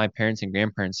 I've had my parents and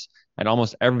grandparents at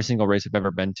almost every single race I've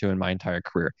ever been to in my entire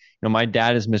career. My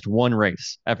dad has missed one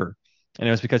race ever, and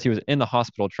it was because he was in the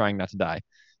hospital trying not to die.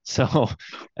 So,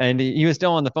 and he was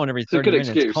still on the phone every It's a 30 good minutes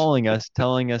excuse. calling us,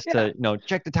 telling us Yeah. to,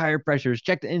 check the tire pressures,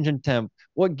 check the engine temp,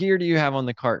 what gear do you have on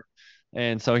the cart?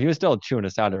 And so he was still chewing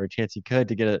us out every chance he could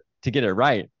to get it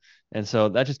right. And so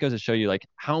that just goes to show you like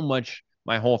how much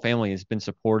my whole family has been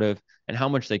supportive and how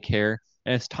much they care.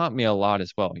 And it's taught me a lot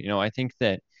as well. I think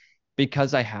that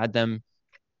because I had them,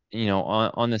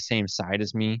 on the same side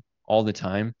as me all the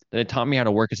time, that it taught me how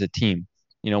to work as a team.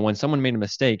 When someone made a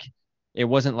mistake, it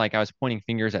wasn't like I was pointing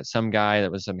fingers at some guy that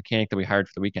was a mechanic that we hired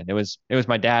for the weekend. It was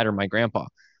my dad or my grandpa.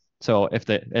 So if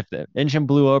the engine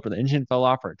blew up or the engine fell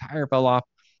off or a tire fell off,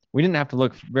 we didn't have to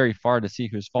look very far to see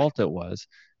whose fault it was,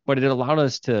 but it allowed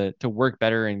us to work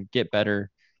better and get better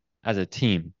as a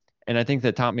team. And I think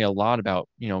that taught me a lot about,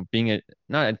 being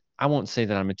I won't say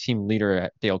that I'm a team leader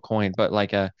at Dale Coyne, but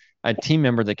like a team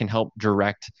member that can help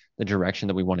direct the direction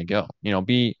that we want to go.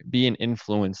 Be an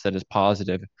influence that is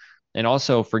positive and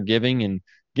also forgiving and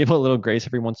give a little grace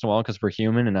every once in a while because we're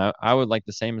human. And I would like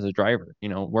the same as a driver.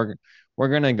 We're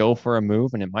gonna go for a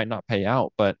move and it might not pay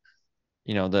out, but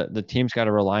the team's got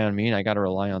to rely on me and I got to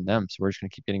rely on them. So we're just gonna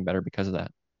keep getting better because of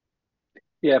that.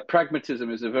 Yeah, pragmatism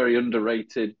is a very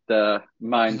underrated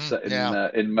mindset Yeah.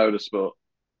 in motorsport.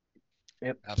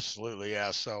 Yep. Absolutely,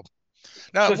 yeah. So So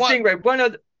now, what? Stingray,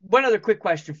 one other quick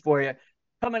question for you.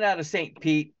 Coming out of St.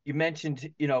 Pete, you mentioned,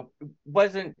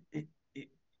 wasn't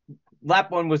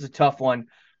lap one was a tough one.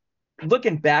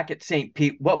 Looking back at St.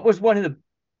 Pete, what was one of the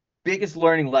biggest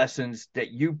learning lessons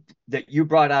that you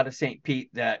brought out of St. Pete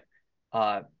that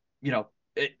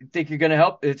think you're gonna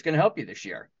help? It's gonna help you this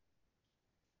year.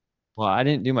 Well, I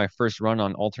didn't do my first run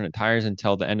on alternate tires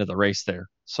until the end of the race there.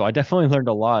 So I definitely learned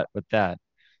a lot with that.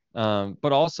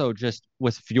 But also just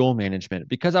with fuel management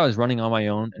because I was running on my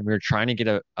own and we were trying to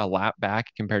get a lap back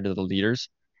compared to the leaders.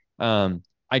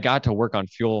 I got to work on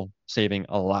fuel saving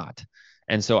a lot.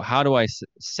 And so how do I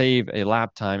save a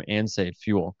lap time and save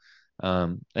fuel?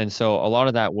 And so a lot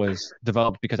of that was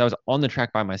developed because I was on the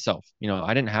track by myself.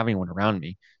 I didn't have anyone around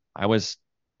me. I was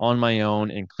on my own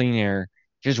in clean air,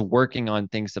 just working on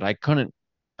things that I couldn't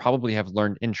probably have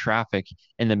learned in traffic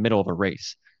in the middle of a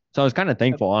race. So I was kind of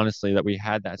thankful, honestly, that we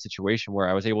had that situation where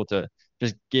I was able to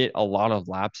just get a lot of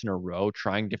laps in a row,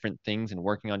 trying different things and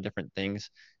working on different things.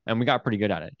 And we got pretty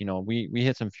good at it. We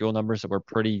hit some fuel numbers that were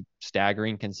pretty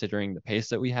staggering considering the pace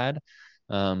that we had.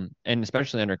 And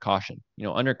especially under caution.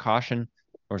 Under caution,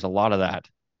 there was a lot of that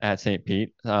at St.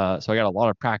 Pete. So I got a lot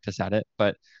of practice at it.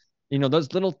 But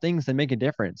those little things that make a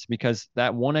difference, because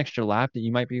that one extra lap that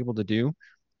you might be able to do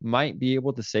might be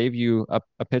able to save you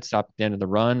a pit stop at the end of the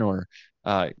run, or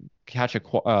catch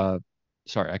a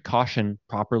caution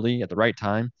properly at the right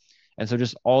time. And so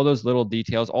just all those little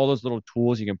details, all those little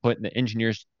tools you can put in the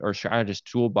engineer's or strategist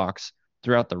toolbox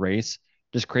throughout the race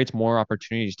just creates more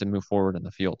opportunities to move forward in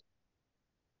the field.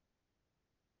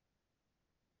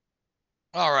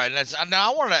 All right.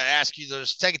 Now I want to ask you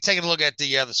this. Taking a look at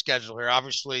the schedule here.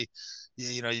 Obviously,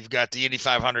 you've got the Indy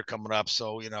 500 coming up,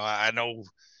 so I know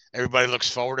everybody looks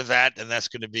forward to that, and that's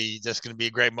going to be a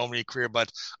great moment in your career.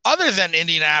 But other than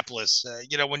Indianapolis,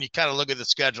 when you kind of look at the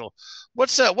schedule,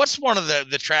 what's one of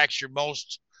the tracks you're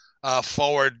most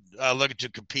forward looking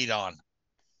to compete on?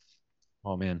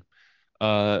 Oh man.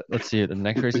 Let's see. The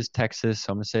next race is Texas,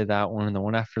 so I'm gonna say that one, and the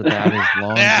one after that is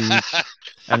Long Beach,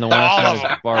 and the one after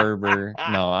that is Barber.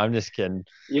 No, I'm just kidding.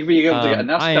 You'd be able to get a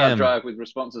NASCAR drive with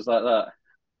responses like that.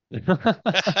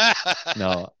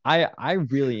 No, I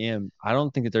really am. I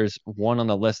don't think that there's one on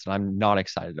the list that I'm not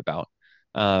excited about,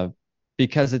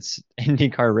 because it's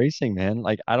IndyCar racing, man.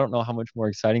 Like, I don't know how much more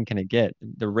exciting can it get.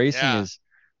 The racing is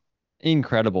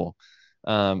incredible.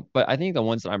 But I think the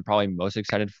ones that I'm probably most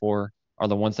excited for are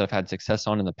the ones that I've had success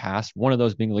on in the past. One of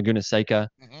those being Laguna Seca.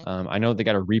 I know they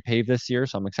got a repave this year,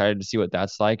 so I'm excited to see what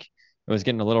that's like. It was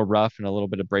getting a little rough and a little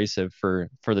bit abrasive for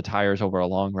the tires over a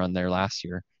long run there last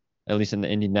year, at least in the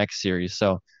Indy Next series.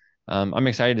 So I'm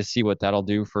excited to see what that'll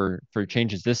do for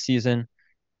changes this season.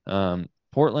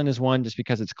 Portland is one just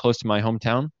because it's close to my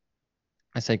hometown.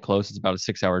 I say close, it's about a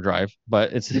 6-hour drive,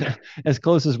 but it's as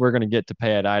close as we're going to get to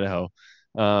Payette, Idaho.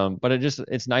 But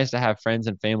it's nice to have friends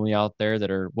and family out there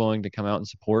that are willing to come out and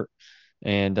support.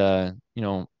 And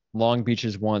Long Beach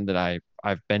is one that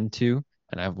I've been to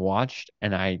and I've watched,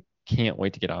 and I can't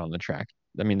wait to get out on the track.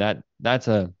 I mean, that's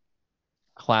a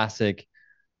classic,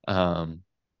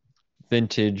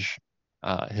 vintage,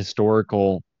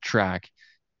 historical track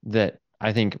that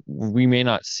I think we may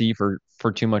not see for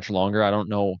too much longer. I don't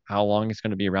know how long it's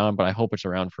going to be around, but I hope it's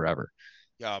around forever.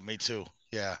 Yeah, me too.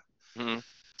 Yeah. Mm-hmm.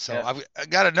 So I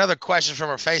got another question from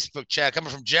our Facebook chat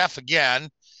coming from Jeff again.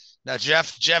 Now,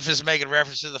 Jeff is making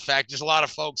reference to the fact there's a lot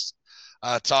of folks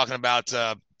talking about,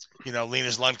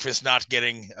 Linus Lundqvist not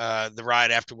getting the ride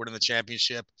after winning the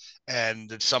championship.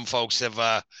 And some folks have,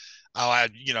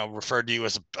 referred to you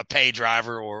as a pay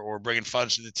driver or bringing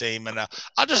funds to the team. And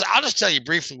I'll just tell you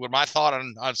briefly what my thought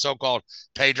on so-called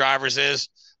pay drivers is.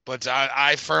 But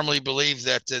I firmly believe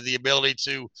that the ability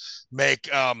to make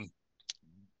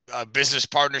business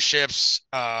partnerships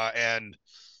and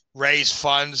raise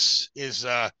funds is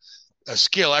a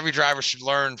skill every driver should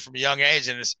learn from a young age,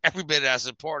 and it's every bit as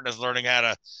important as learning how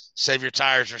to save your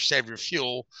tires or save your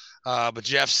fuel. But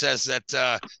Jeff says that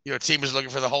team is looking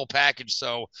for the whole package.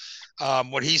 So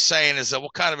what he's saying is that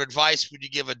what kind of advice would you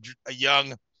give a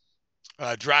young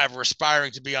driver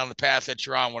aspiring to be on the path that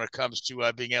you're on when it comes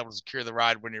to being able to secure the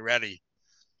ride when you're ready?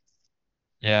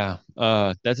 Yeah,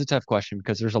 that's a tough question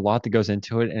because there's a lot that goes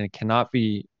into it, and it cannot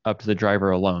be up to the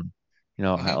driver alone.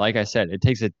 Like I said, it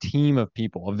takes a team of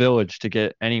people, a village, to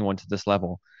get anyone to this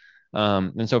level.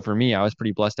 And so for me, I was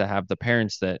pretty blessed to have the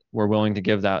parents that were willing to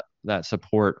give that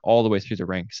support all the way through the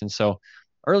ranks. And so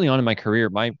early on in my career,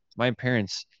 my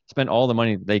parents spent all the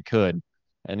money that they could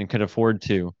and could afford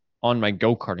to on my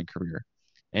go-karting career.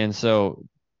 And so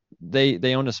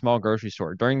they owned a small grocery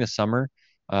store. During the summer,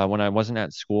 when I wasn't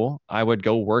at school, I would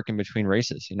go work in between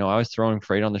races. I was throwing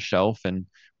freight on the shelf and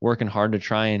working hard to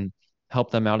try and help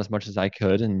them out as much as I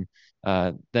could. And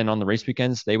then on the race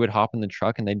weekends, they would hop in the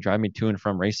truck and they'd drive me to and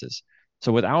from races.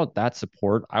 So without that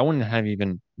support, I wouldn't have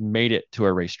even made it to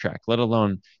a racetrack, let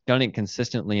alone done it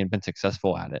consistently and been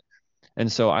successful at it.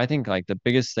 And so I think like the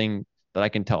biggest thing that I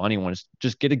can tell anyone is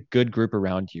just get a good group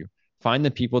around you. Find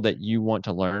the people that you want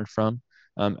to learn from.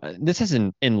 This is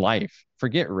in life.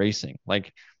 Forget racing.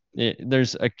 Like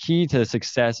there's a key to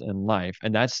success in life,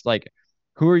 and that's like,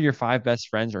 who are your 5 best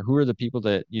friends, or who are the people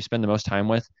that you spend the most time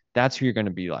with? That's who you're going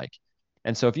to be like.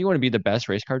 And so if you want to be the best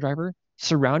race car driver,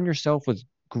 surround yourself with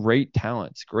great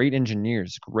talents, great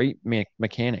engineers, great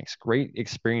mechanics, great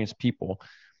experienced people.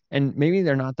 And maybe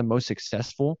they're not the most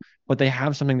successful, but they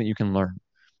have something that you can learn.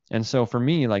 And so for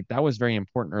me, like that was very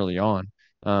important early on.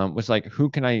 Was like, who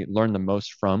can I learn the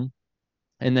most from?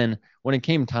 And then when it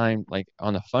came time, like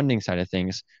on the funding side of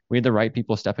things, we had the right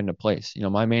people step into place.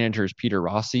 My manager is Peter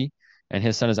Rossi, and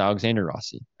his son is Alexander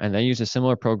Rossi, and they used a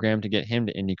similar program to get him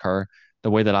to IndyCar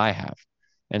the way that I have.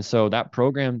 And so that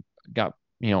program got,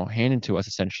 handed to us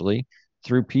essentially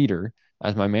through Peter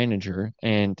as my manager,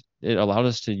 and it allowed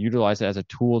us to utilize it as a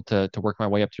tool to work my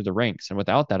way up through the ranks. And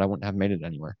without that, I wouldn't have made it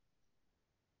anywhere.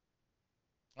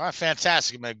 All right,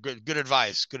 fantastic, man. Good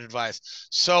advice. Good advice.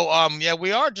 So, yeah,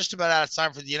 we are just about out of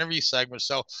time for the interview segment.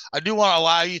 So, I do want to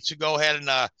allow you to go ahead and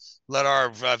let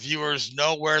our viewers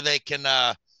know where they can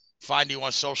find you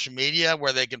on social media,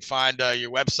 where they can find your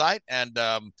website, and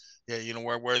yeah,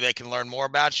 where they can learn more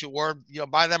about you, or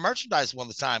buy that merchandise when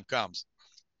the time comes.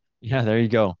 Yeah, there you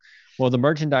go. Well, the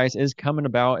merchandise is coming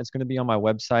about. It's going to be on my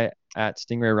website at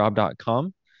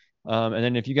stingrayrob.com. And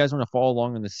then if you guys want to follow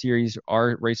along in the series,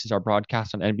 our races are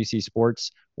broadcast on NBC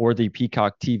Sports or the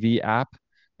Peacock TV app,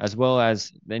 as well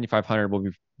as the Indy 500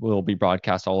 will be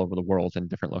broadcast all over the world in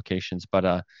different locations.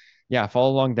 But yeah, follow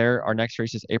along there. Our next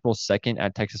race is April 2nd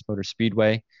at Texas Motor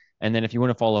Speedway. And then if you want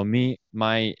to follow me,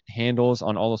 my handles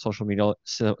on all the social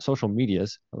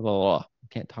medias, blah, blah, blah. I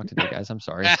can't talk today, guys. I'm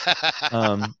sorry.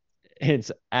 Um,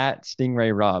 it's at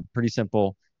Stingray Robb. Pretty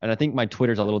simple. And I think my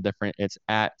Twitter's a little different. It's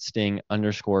at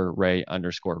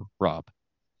Sting_Ray_Robb.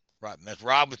 Right. That's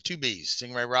Rob with two B's,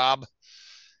 Stingray Rob.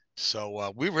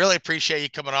 So we really appreciate you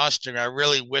coming on, Stingray. I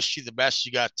really wish you the best.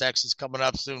 You got Texas coming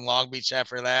up soon, Long Beach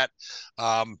after that.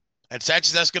 And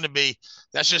Texas, that's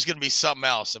just going to be something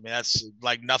else. I mean, that's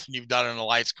like nothing you've done in a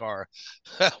lights car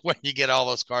when you get all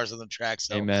those cars on the track.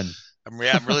 So Amen. I'm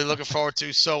really looking forward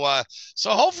to. So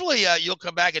hopefully you'll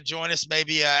come back and join us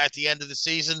maybe at the end of the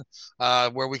season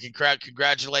where we can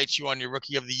congratulate you on your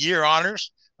Rookie of the Year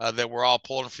honors that we're all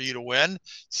pulling for you to win.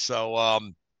 So,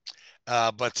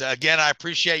 but again, I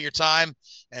appreciate your time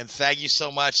and thank you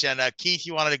so much. And Keith,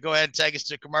 you wanted to go ahead and take us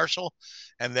to commercial,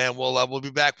 and then we'll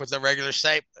be back with the regular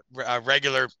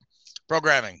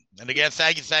programming. And again,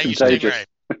 thank you, Stingray.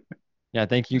 Yeah,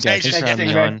 thank you guys. Thanks for having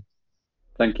me Stingray. on.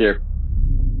 Thank you.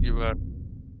 You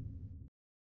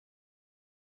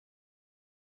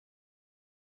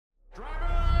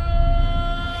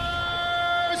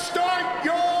Start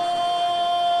your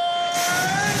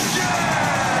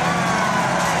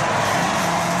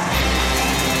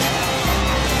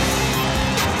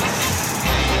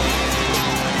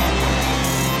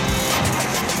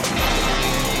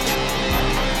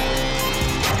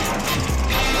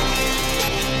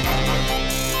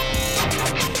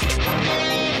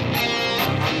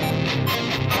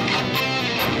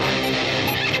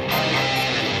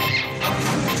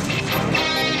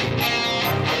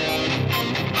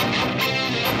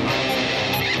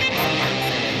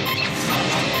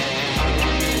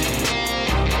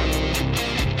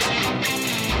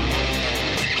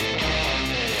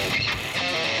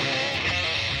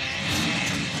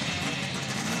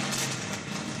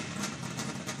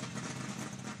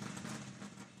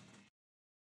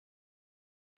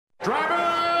driver,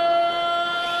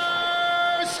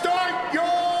 start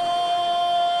your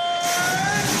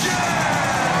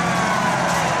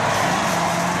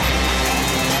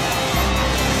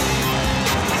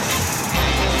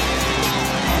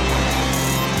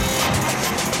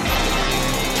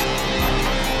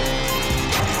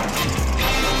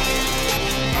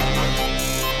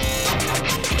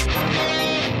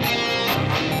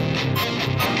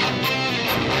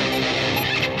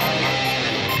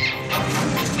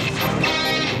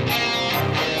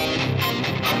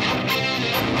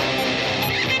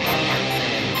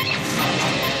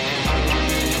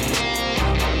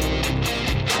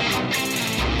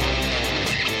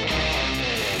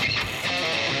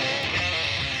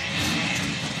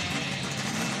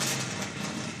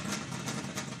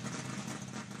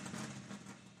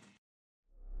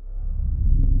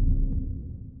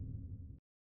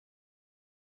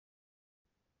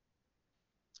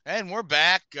And we're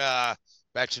back to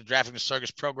the Drafting the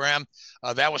Circus program.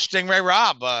 That was Stingray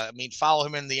Robb. Follow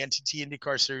him in the NTT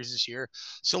IndyCar series this year.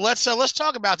 So let's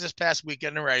talk about this past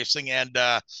weekend in racing. And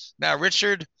now,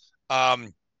 Richard,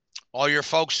 all your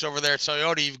folks over there at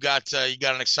Toyota, you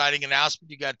got an exciting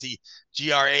announcement. You got the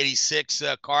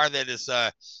GR86 car that has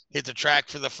hit the track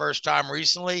for the first time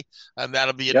recently, and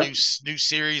that'll be a new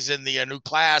series in the new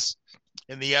class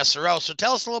in the SRO. So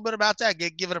tell us a little bit about that.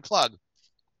 Give it a plug.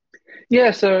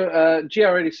 Yeah, so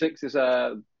GR86 is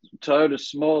Toyota's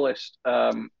smallest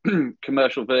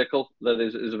commercial vehicle that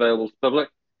is available to the public.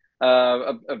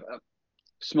 A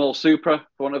small Supra,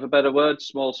 for want of a better word,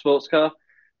 small sports car.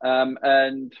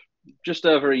 And just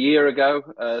over a year ago,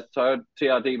 Toyota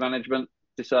TRD management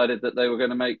decided that they were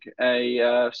going to make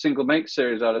a single make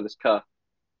series out of this car.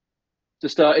 to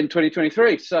start in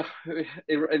 2023. So a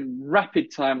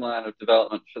rapid timeline of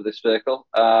development for this vehicle.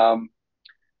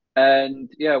 And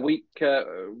yeah,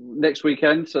 next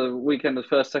weekend, so weekend of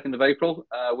the 1st, 2nd of April,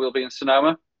 we'll be in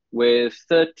Sonoma with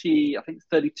 32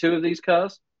 of these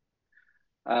cars,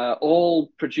 all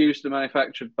produced and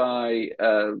manufactured by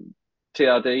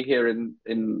TRD here in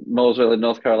Mooresville in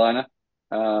North Carolina.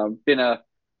 Been a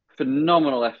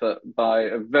phenomenal effort by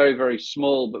a very, very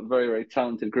small but very, very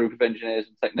talented group of engineers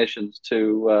and technicians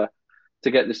to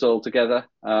get this all together.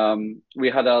 We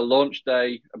had our launch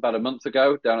day about a month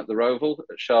ago down at the Roval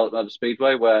at Charlotte Motor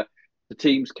Speedway, where the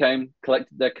teams came,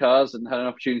 collected their cars, and had an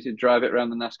opportunity to drive it around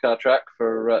the NASCAR track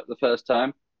for the first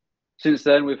time. Since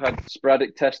then, we've had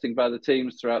sporadic testing by the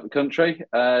teams throughout the country,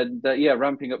 and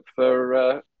ramping up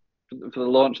for the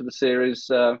launch of the series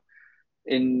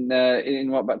in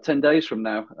what, about 10 days from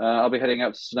now. I'll be heading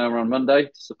out to Sonoma on Monday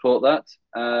to support that,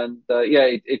 and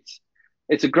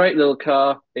it's a great little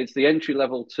car. It's the entry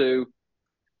level to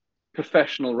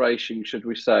professional racing, should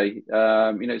we say?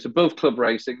 It's above club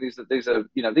racing. These are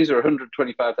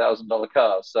 $125,000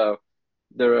 cars, so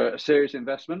they're a serious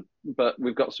investment. But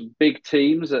we've got some big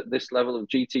teams at this level of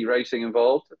GT racing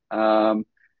involved, and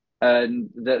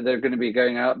they're going to be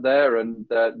going out there, and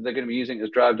they're going to be using it as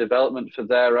drive development for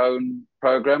their own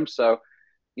programs. So,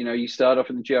 you start off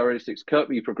in the GR86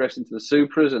 Cup, you progress into the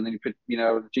Supras, and then you put, the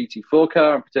GT4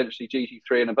 car and potentially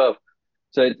GT3 and above.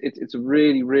 So it's a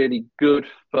really, really good,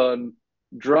 fun,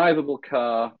 drivable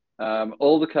car.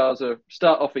 All the cars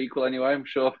start off equal anyway. I'm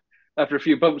sure after a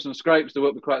few bumps and scrapes, they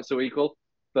won't be quite so equal.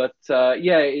 But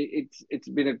it's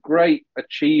been a great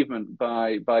achievement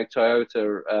by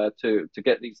Toyota to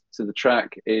get these to the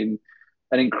track in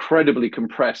an incredibly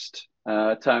compressed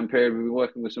time period. We've been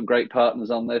working with some great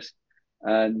partners on this,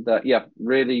 and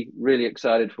really, really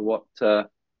excited for what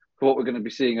we're going to be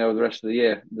seeing over the rest of the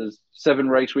year. There's 7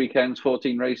 race weekends,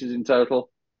 14 races in total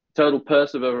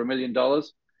purse of over $1 million.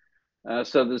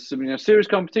 So there's some serious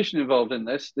competition involved in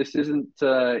this. This isn't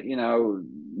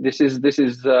this is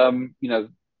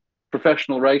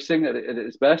professional racing at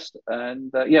its best,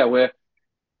 and we're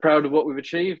proud of what we've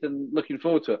achieved and looking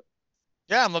forward to it.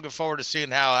 Yeah, I'm looking forward to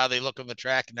seeing how they look on the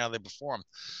track and how they perform.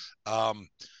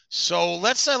 So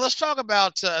let's talk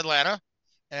about Atlanta,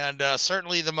 and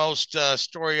certainly the most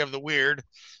story of the weird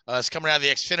is coming out of the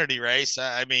Xfinity race.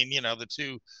 I mean, the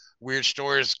two weird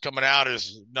stories coming out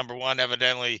is, number one,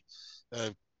 evidently,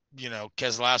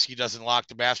 Keselowski doesn't lock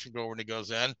the bathroom door when he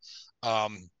goes in.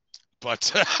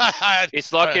 But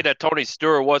he's lucky that Tony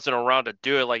Stewart wasn't around to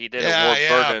do it like he did at Ward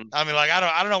Burton. I mean, I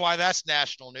don't know why that's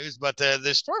national news, but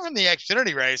the story from the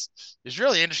Xfinity race is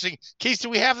really interesting. Keith, do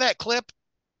we have that clip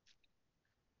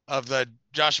of the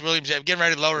Josh Williams getting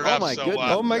ready to load it up?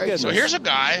 Oh my goodness! So here's a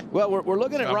guy. Well, we're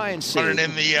looking at Ryan Sieg, running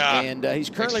in the and he's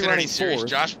currently Xfinity running series, fourth.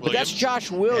 Josh Williams. But that's Josh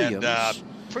Williams. And,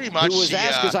 pretty much who was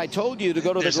asked, as I told you, to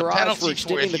go to the garage for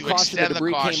extending the caution. The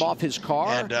debris came off his car.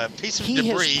 And a piece of he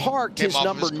debris has parked came his off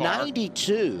number his car,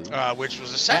 92 which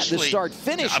was essentially at the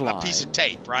start-finish line. A piece of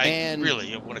tape, right? And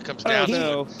really, when it comes down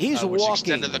to it. He's which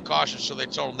walking extended the caution, so they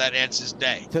told him that ends his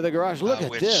day. To the garage. Look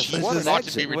at which this. What an thought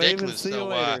exit. to be ridiculous.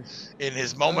 So in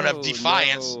his moment of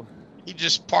defiance, he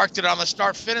just parked it on the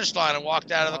start-finish line and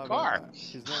walked out of the car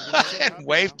and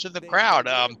waved to the crowd.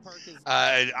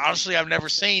 Honestly, I've never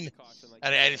seen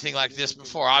anything like this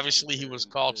before. Obviously, he was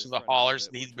called to the haulers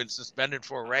and he's been suspended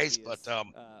for a race. But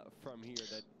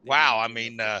wow, I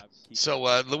mean,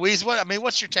 Louise,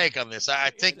 what's your take on this? I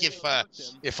think if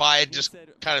I just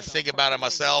kind of think about it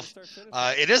myself,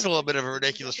 it is a little bit of a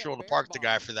ridiculous rule to park the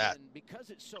guy for that. It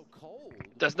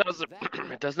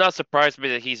does not surprise me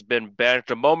that he's been benched.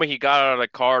 The moment he got out of the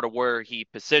car to where he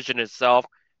positioned himself,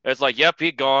 it's like, yep,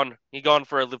 he gone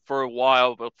for a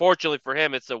while. But fortunately for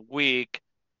him, it's a week,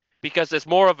 because it's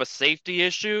more of a safety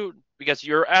issue. Because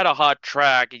you're at a hot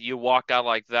track and you walk out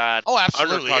like that. Oh,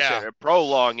 absolutely,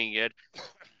 prolonging it.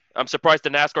 I'm surprised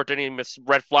the NASCAR didn't even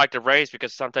red flag the race,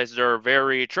 because sometimes they're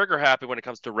very trigger happy when it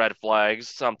comes to red flags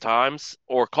sometimes,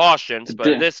 or cautions. But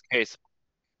in this case,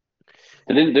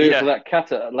 they didn't do it for that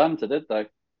cat at Atlanta, did they?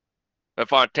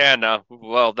 Fontana.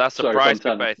 Well, that surprised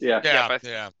me. But I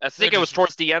think it was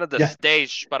towards the end of the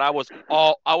stage, but I was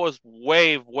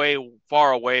way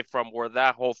far away from where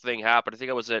that whole thing happened. I think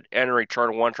I was at entering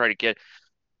turn 1 trying to get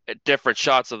different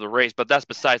shots of the race, but that's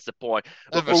besides the point.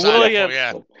 But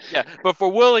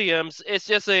for Williams, it's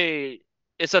just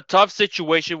it's a tough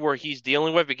situation where he's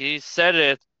dealing with, because he said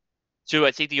it to,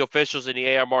 I think, the officials in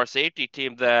the AMR safety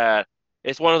team, that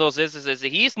it's one of those instances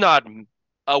that he's not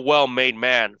a well-made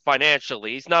man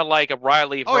financially. He's not like a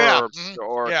Riley Herbst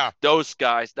or those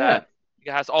guys that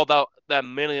has all that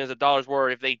millions of dollars where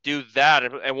if they do that,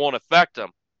 it won't affect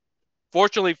them.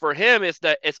 Fortunately for him, is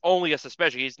that it's only a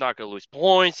suspension. He's not going to lose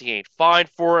points. He ain't fined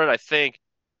for it. I think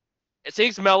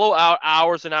things mellow out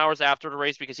hours and hours after the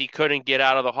race because he couldn't get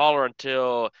out of the hauler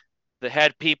until the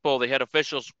head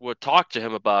officials would talk to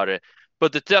him about it.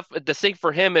 But the thing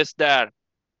for him is that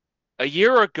a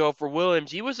year ago for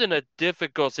Williams, he was in a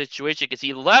difficult situation because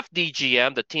he left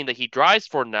DGM, the team that he drives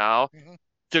for now,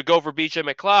 to go for BJ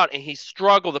McLeod, and he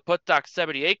struggled to put that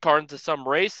 78 car into some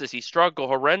races. He struggled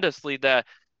horrendously. That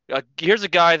here's a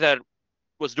guy that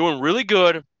was doing really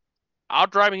good,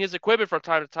 out driving his equipment from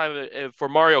time to time for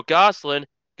Mario Gosselin,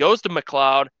 goes to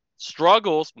McLeod,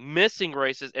 struggles, missing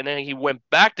races, and then he went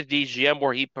back to DGM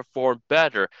where he performed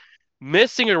better.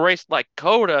 Missing a race like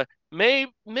Coda may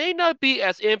not be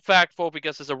as impactful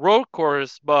because it's a road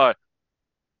course, but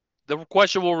the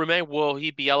question will remain, will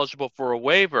he be eligible for a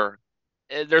waiver?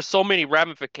 There's so many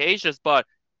ramifications, but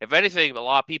if anything, a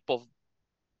lot of people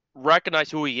recognize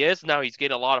who he is now. He's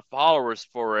getting a lot of followers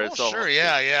for it. Oh, sure,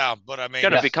 yeah. But I mean,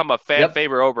 going to become a fan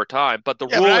favorite over time. But the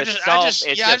rule itself,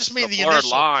 it's just mean the hard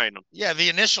line. Yeah, the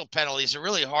initial penalty is a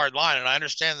really hard line, and I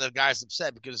understand the guy's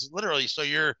upset because literally, so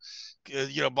you're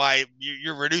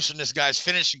reducing this guy's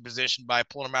finishing position by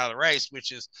pulling him out of the race,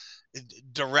 which is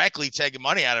directly taking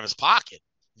money out of his pocket.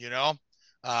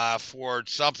 For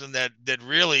something that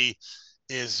really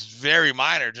is very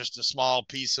minor, just a small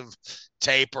piece of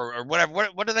tape or whatever.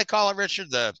 What do they call it, Richard?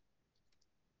 The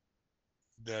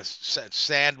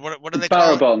sand. What do they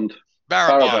call it?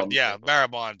 Barabond. Yeah,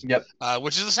 Barabond. Yep.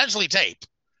 Which is essentially tape,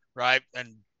 right?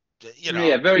 And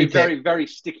very very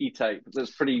sticky tape.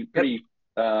 That's pretty.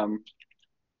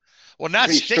 Well,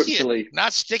 not sticky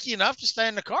enough to stay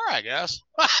in the car, I guess.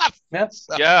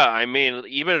 Yeah, I mean,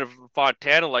 even if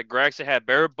Fontana, like Gregson, had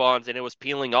bare bonds and it was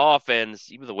peeling off, and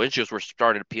even the windshields were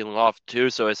starting to peel off too.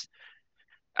 So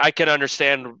I can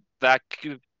understand that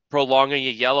prolonging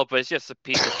a yellow, but it's just a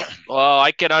piece of. Well,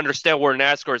 I can understand where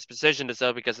NASCAR's position is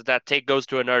though, because if that tape goes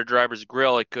to another driver's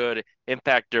grill, it could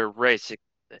impact their race.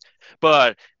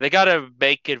 But they got to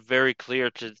make it very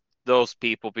clear to those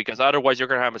people, because otherwise you're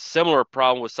going to have a similar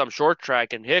problem with some short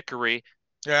track in Hickory,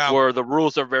 where the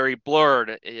rules are very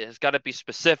blurred. It's got to be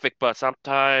specific, but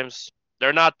sometimes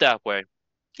they're not that way.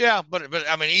 Yeah, but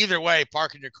I mean, either way,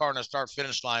 parking your car on the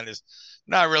start-finish line is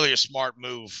not really a smart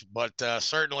move, but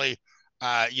certainly,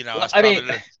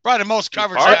 it's probably the most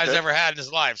coverage the guy's ever had in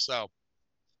his life. So,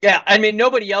 yeah, I mean,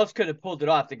 nobody else could have pulled it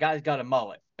off. The guy's got a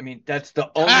mullet. I mean, that's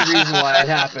the only reason why it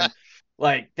happened.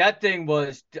 Like, that thing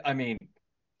was, I mean,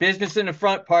 business in the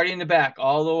front, party in the back,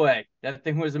 all the way. That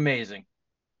thing was amazing.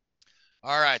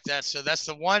 All right, that's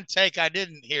the one take I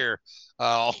didn't hear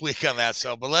all week on that.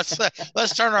 So, but let's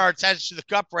turn our attention to the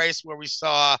Cup race where we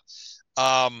saw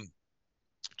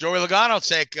Joey Logano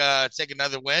take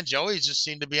another win. Joey's just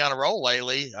seemed to be on a roll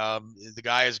lately. The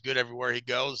guy is good everywhere he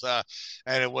goes,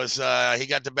 and it was he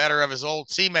got the better of his old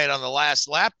teammate on the last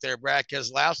lap there. Brad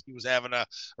Keselowski was having a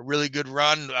really good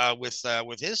run with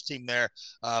his team there,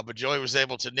 but Joey was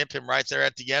able to nip him right there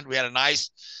at the end. We had a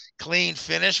nice, clean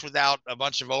finish without a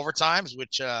bunch of overtimes,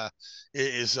 which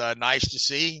is nice to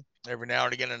see every now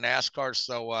and again in NASCAR.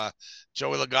 So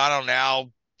Joey Logano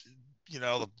now,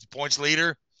 the points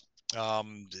leader.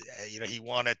 He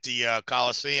won at the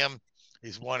Coliseum.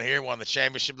 He's won the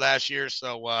championship last year.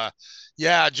 So,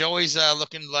 Joey's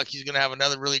looking like he's going to have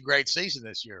another really great season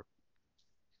this year.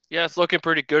 Yeah, it's looking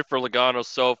pretty good for Logano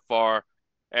so far.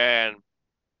 And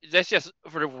that's just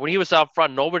when he was out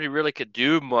front, nobody really could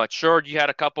do much. Sure, you had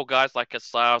a couple guys like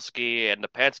Keselowski and the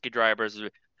Penske drivers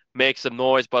make some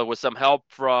noise, but with some help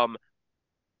from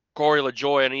Corey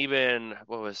LaJoie and even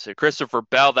Christopher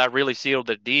Bell, that really sealed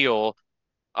the deal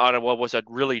on what was a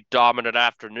really dominant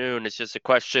afternoon. It's just a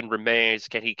question remains,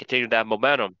 can he continue that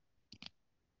momentum?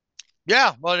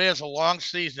 Yeah, well, it is a long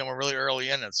season and we're really early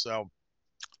in it. So,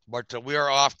 but we are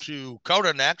off to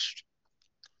COTA next.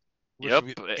 Yep.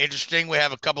 Interesting. We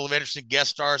have a couple of interesting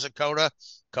guest stars at COTA, a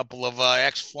couple of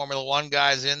ex-Formula One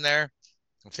guys in there.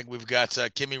 I think we've got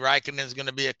Kimi Räikkönen is going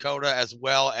to be at COTA, as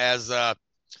well as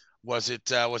was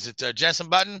it Jenson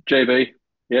Button? JB.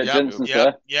 Yeah, Jensen's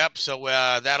there. Yep. So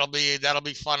that'll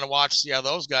be fun to watch, see how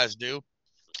those guys do.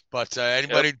 But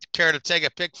anybody care to take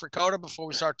a pick for COTA before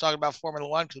we start talking about Formula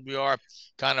One? Because we are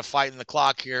kind of fighting the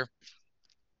clock here.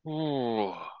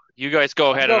 Ooh, you guys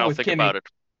go ahead and I'll think about it.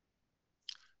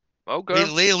 Okay.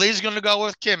 Lee's going to go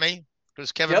with Kimi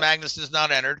because Kevin Magnus is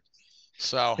not entered.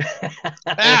 So,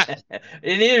 and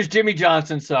neither is Jimmy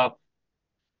Johnson. So.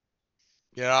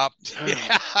 Yeah.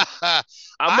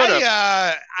 I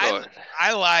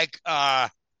like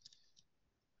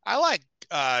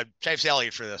Chase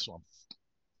Elliott for this one.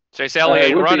 Chase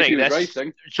Elliott ain't running. That's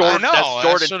racing. Jordan, that's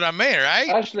Jordan. That's what I mean, right?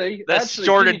 Actually,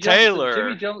 Jordan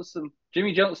Taylor.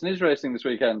 Jimmy Johnson is racing this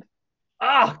weekend.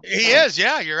 He is.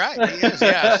 Yeah, you're right. He is.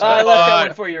 Yeah. So, I left that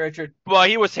one for you, Richard. Well,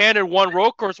 he was handed one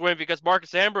road course win because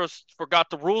Marcus Ambrose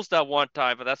forgot the rules that one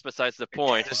time, but that's besides the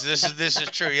point. This is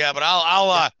true. Yeah, but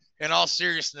I'll in all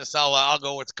seriousness, I'll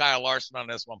go with Kyle Larson on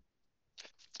this one.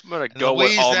 I'm gonna go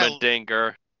with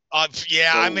Allmendinger.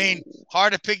 I mean,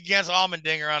 hard to pick against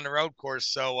Allmendinger on the road course.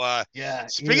 So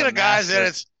speaking of guys that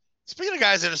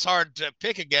it's hard to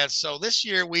pick against. So this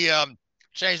year we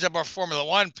changed up our Formula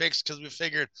One picks because we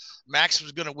figured Max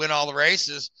was going to win all the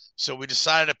races. So we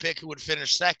decided to pick who would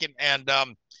finish second. And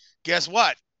guess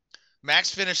what?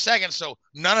 Max finished second. So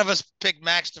none of us picked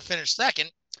Max to finish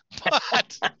second.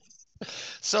 But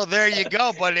so there you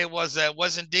go. But it was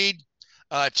indeed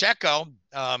Checo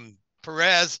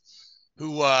Perez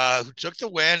who took the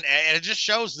win. And it just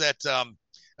shows that,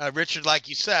 Richard, like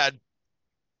you said,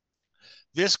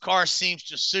 this car seems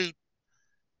to suit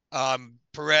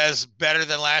Perez better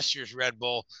than last year's Red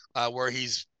Bull, where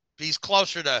he's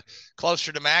closer to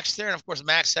Max there. And of course,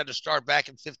 Max had to start back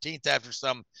in 15th after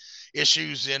some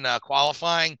issues in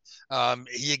qualifying.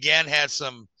 He again had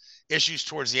some issues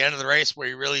towards the end of the race where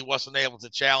he really wasn't able to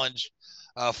challenge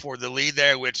for the lead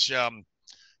there, which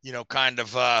kind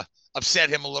of upset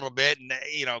him a little bit, and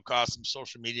caused some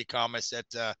social media comments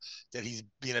that he's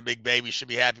being a big baby, should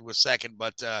be happy with second,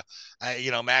 but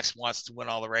Max wants to win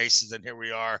all the races, and here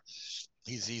we are.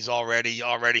 He's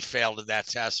already failed at that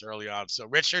test early on. So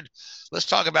Richard, let's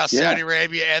talk about Saudi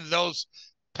Arabia and those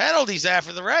penalties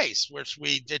after the race, which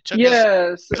it took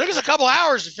us a couple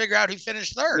hours to figure out who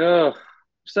finished third.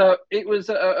 So it was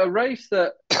a race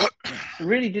that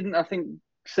really didn't, I think,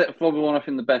 set Formula One off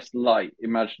in the best light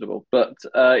imaginable. But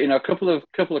a couple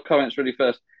of comments really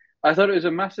first. I thought it was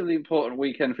a massively important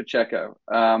weekend for Checo.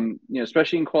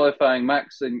 Especially in qualifying,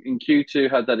 Max in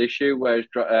Q2 had that issue where he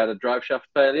had a drive shaft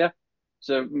failure.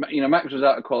 So Max was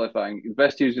out of qualifying. The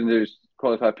best he was going to do is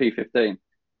qualify P15.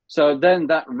 So then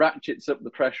that ratchets up the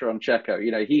pressure on Checo.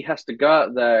 He has to go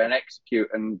out there and execute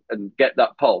and get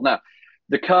that pole. Now,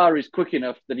 the car is quick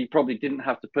enough that he probably didn't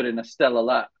have to put in a stellar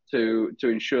lap to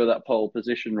ensure that pole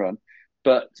position run.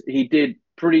 But he did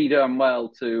pretty damn well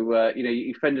to,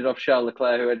 he fended off Charles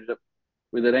Leclerc, who ended up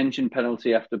with an engine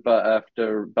penalty after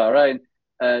Bahrain,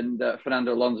 and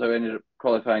Fernando Alonso ended up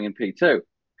qualifying in P2.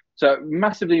 So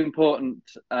massively important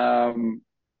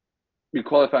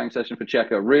qualifying session for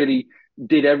Checo. Really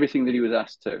did everything that he was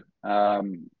asked to.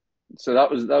 So that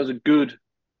was a good,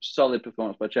 solid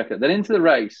performance by Checo. Then into the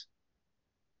race,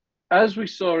 as we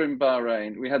saw in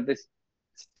Bahrain, we had this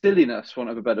silliness, for want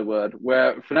of a better word,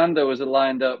 where Fernando was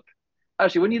lined up.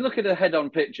 Actually, when you look at a head-on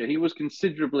picture, he was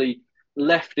considerably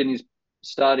left in his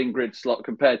starting grid slot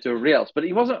compared to everybody else, but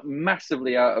he wasn't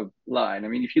massively out of line. I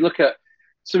mean, if you look at,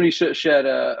 somebody shared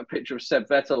a picture of Seb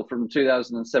Vettel from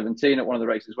 2017 at one of the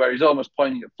races where he's almost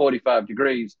pointing at 45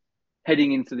 degrees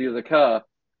heading into the other car.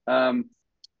 And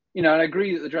I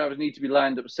agree that the drivers need to be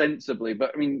lined up sensibly,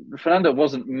 but I mean, Fernando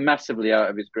wasn't massively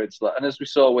out of his grid slot. And as we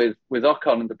saw with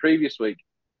Ocon in the previous week,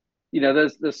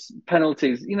 there's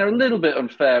penalties, a little bit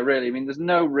unfair, really. I mean, there's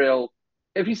no real,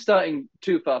 if he's starting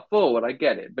too far forward, I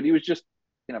get it, but he was just,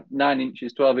 9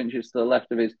 inches, 12 inches to the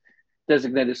left of his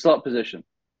designated slot position.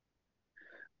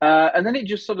 And then it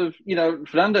just sort of,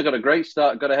 Fernando got a great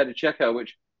start, got ahead of Checo,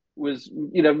 which was,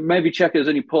 maybe Checo's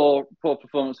only poor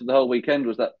performance of the whole weekend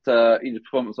was that his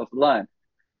performance off the line.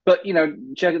 But,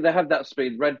 Checo, they have that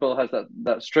speed. Red Bull has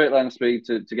that straight line of speed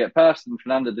to get past, and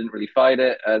Fernando didn't really fight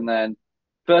it. And then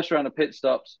first round of pit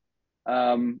stops,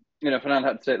 Fernando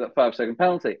had to take that 5-second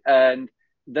penalty. And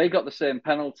they got the same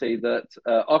penalty that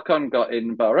Ocon got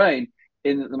in Bahrain,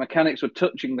 in that the mechanics were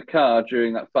touching the car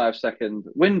during that 5-second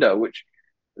window, which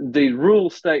the rule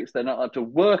states they're not allowed to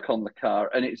work on the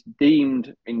car, and it's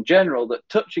deemed in general that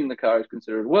touching the car is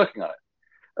considered working on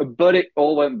it. But it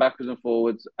all went backwards and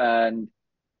forwards, and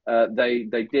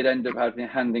they did end up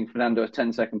handing Fernando a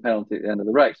 10-second penalty at the end of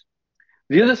the race.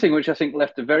 The other thing which I think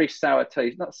left a very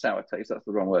not sour taste, that's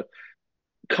the wrong word,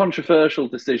 controversial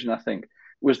decision, I think,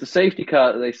 was the safety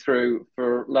car that they threw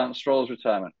for Lance Stroll's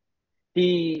retirement.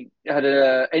 He had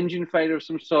an engine failure of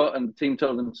some sort, and the team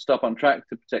told him to stop on track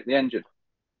to protect the engine.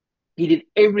 He did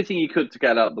everything he could to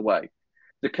get out of the way.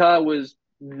 The car was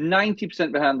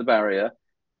 90% behind the barrier,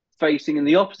 facing in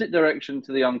the opposite direction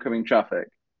to the oncoming traffic.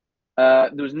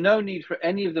 There was no need for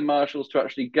any of the marshals to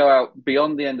actually go out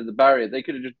beyond the end of the barrier. They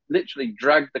could have just literally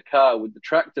dragged the car with the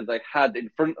tractor they had in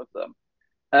front of them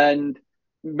and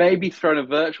maybe thrown a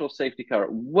virtual safety car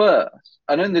at worst.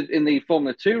 I know in the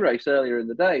Formula 2 race earlier in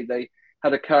the day,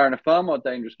 had a car in a far more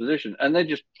dangerous position, and they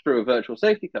just threw a virtual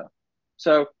safety car.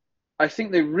 So I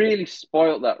think they really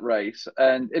spoilt that race,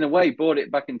 and in a way brought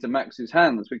it back into Max's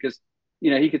hands, because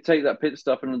he could take that pit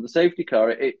stop, and under the safety car,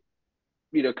 it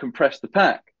compressed the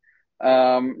pack.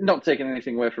 Not taking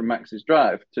anything away from Max's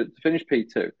drive to finish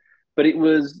P2, but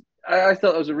I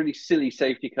thought that was a really silly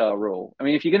safety car rule. I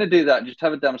mean, if you're going to do that, just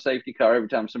have a damn safety car every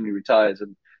time somebody retires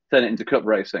and turn it into cup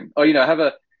racing, or have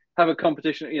a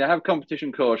competition. Have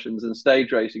competition cautions and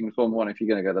stage racing in Formula One if you're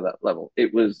going to go to that level.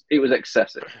 It was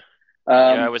excessive.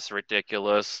 It was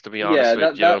ridiculous, to be honest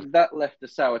with you. That left a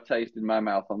sour taste in my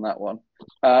mouth on that one.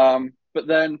 But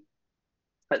then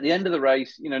at the end of the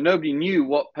race, nobody knew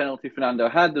what penalty Fernando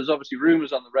had. There was obviously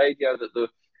rumours on the radio that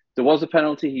there was a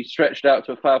penalty. He stretched out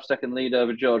to a 5-second lead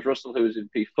over George Russell, who was in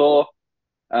P4.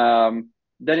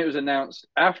 Then it was announced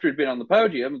after he'd been on the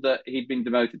podium that he'd been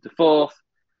demoted to 4th.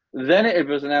 Then it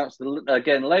was announced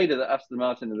again later that Aston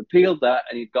Martin had appealed that,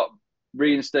 and he got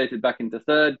reinstated back into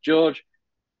 3rd. George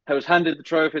was handed the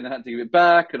trophy and they had to give it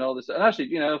back and all this. And actually,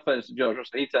 fairness to George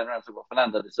Russell, he turned around and said, well,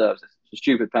 Fernando deserves it. It's a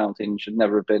stupid penalty and should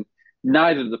never have been.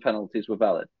 Neither of the penalties were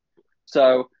valid.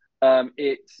 So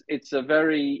it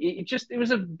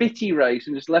was a bitty race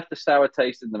and just left a sour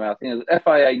taste in the mouth. The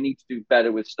FIA need to do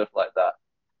better with stuff like that,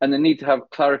 and they need to have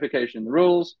clarification in the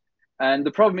rules. And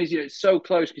the problem is, it's so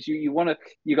close because you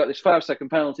got this 5-second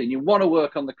penalty and you want to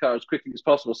work on the car as quickly as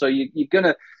possible. So you're going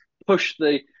to push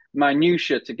the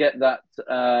minutia to get that,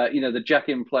 the jack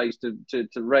in place to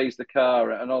raise the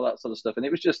car and all that sort of stuff. And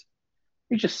it was just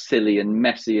silly and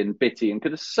messy and bitty and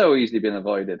could have so easily been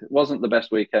avoided. It wasn't the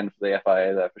best weekend for the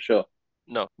FIA there, for sure.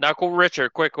 No. Now,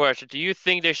 Richard, quick question. Do you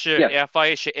think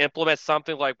FIA should implement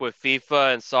something like with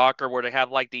FIFA and soccer where they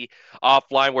have like the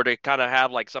offline, where they kind of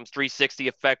have like some 360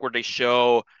 effect where they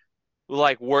show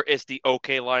like where is the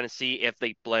okay line and see if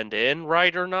they blend in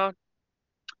right or not?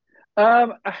 I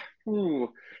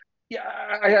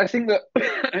think that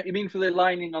you mean for the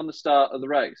lining on the start of the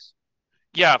race?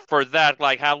 Yeah, for that,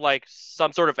 like have like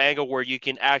some sort of angle where you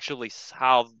can actually see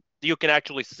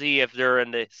if they're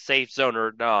in the safe zone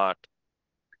or not.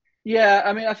 Yeah,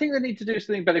 I mean, I think they need to do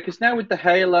something better, because now with the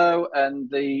halo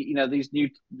and these new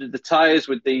the tires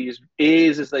with these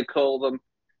ears, as they call them,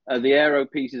 the aero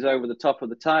pieces over the top of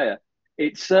the tire,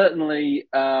 it's certainly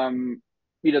the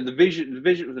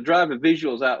driver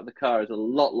visuals out of the car is a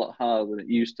lot harder than it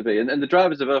used to be, and the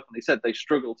drivers have openly said they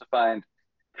struggle to find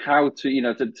how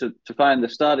to find the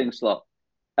starting slot.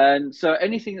 And so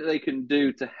anything that they can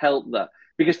do to help that,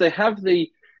 because they have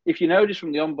if you notice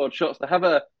from the onboard shots, they have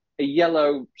a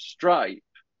yellow stripe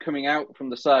coming out from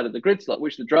the side of the grid slot,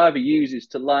 which the driver uses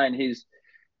to line his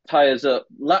tires up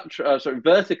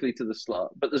vertically to the slot,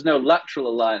 but there's no lateral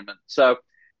alignment. So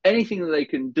anything that they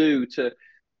can do to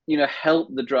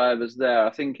help the drivers there, I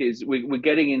think we're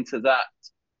getting into that.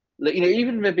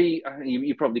 Even maybe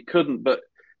you probably couldn't, but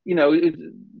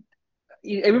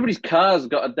everybody's car's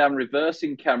got a damn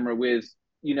reversing camera with,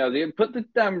 they put the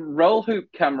damn roll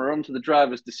hoop camera onto the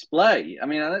driver's display. I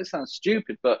mean, I know it sounds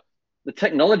stupid, but the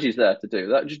technology's there to do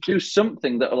that. Just do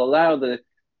something that will allow the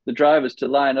drivers to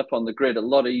line up on the grid a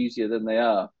lot easier than they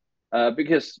are.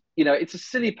 Because, it's a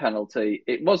silly penalty.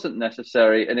 It wasn't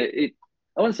necessary. And I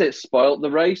wouldn't say it spoiled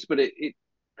the race, but it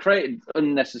created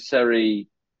unnecessary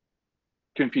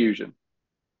confusion.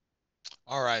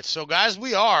 All right. So, guys,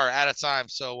 we are out of time.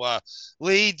 So,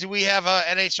 Lee, do we have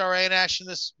NHRA in action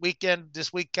this week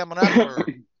coming up? Or?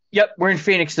 Yep, we're in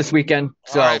Phoenix this weekend.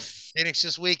 So. All right, Phoenix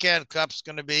this weekend. Cup's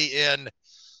going to be in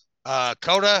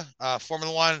COTA.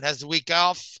 Formula One has the week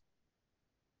off,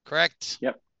 correct?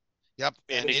 Yep.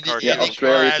 And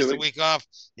IndyCar has the week off.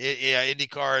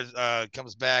 IndyCar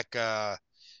comes back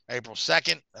April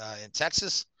 2nd in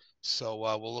Texas. So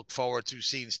we'll look forward to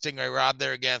seeing Stingray Robb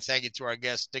there again. Thank you to our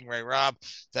guest, Stingray Robb.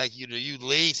 Thank you to you,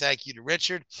 Lee. Thank you to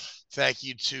Richard. Thank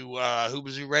you to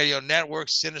Hoobazoo Radio Network,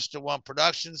 Sinister One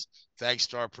Productions. Thanks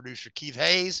to our producer, Keith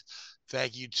Hayes.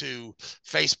 Thank you to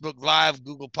Facebook Live,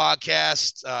 Google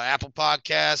Podcasts, Apple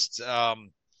Podcasts,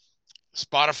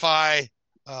 Spotify,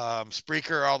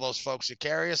 Spreaker, all those folks that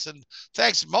carry us. And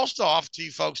thanks most off to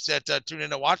you folks that tune in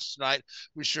to watch tonight.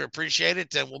 We sure appreciate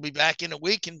it. And we'll be back in a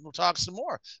week and we'll talk some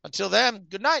more. Until then,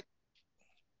 good night.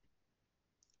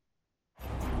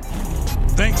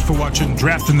 Thanks for watching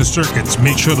Drafting the Circuits.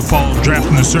 Make sure to follow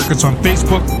Drafting the Circuits on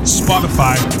Facebook,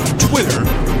 Spotify, Twitter,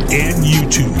 and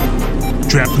YouTube.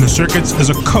 Drafting the Circuits is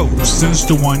a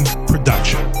Sinister One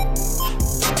production.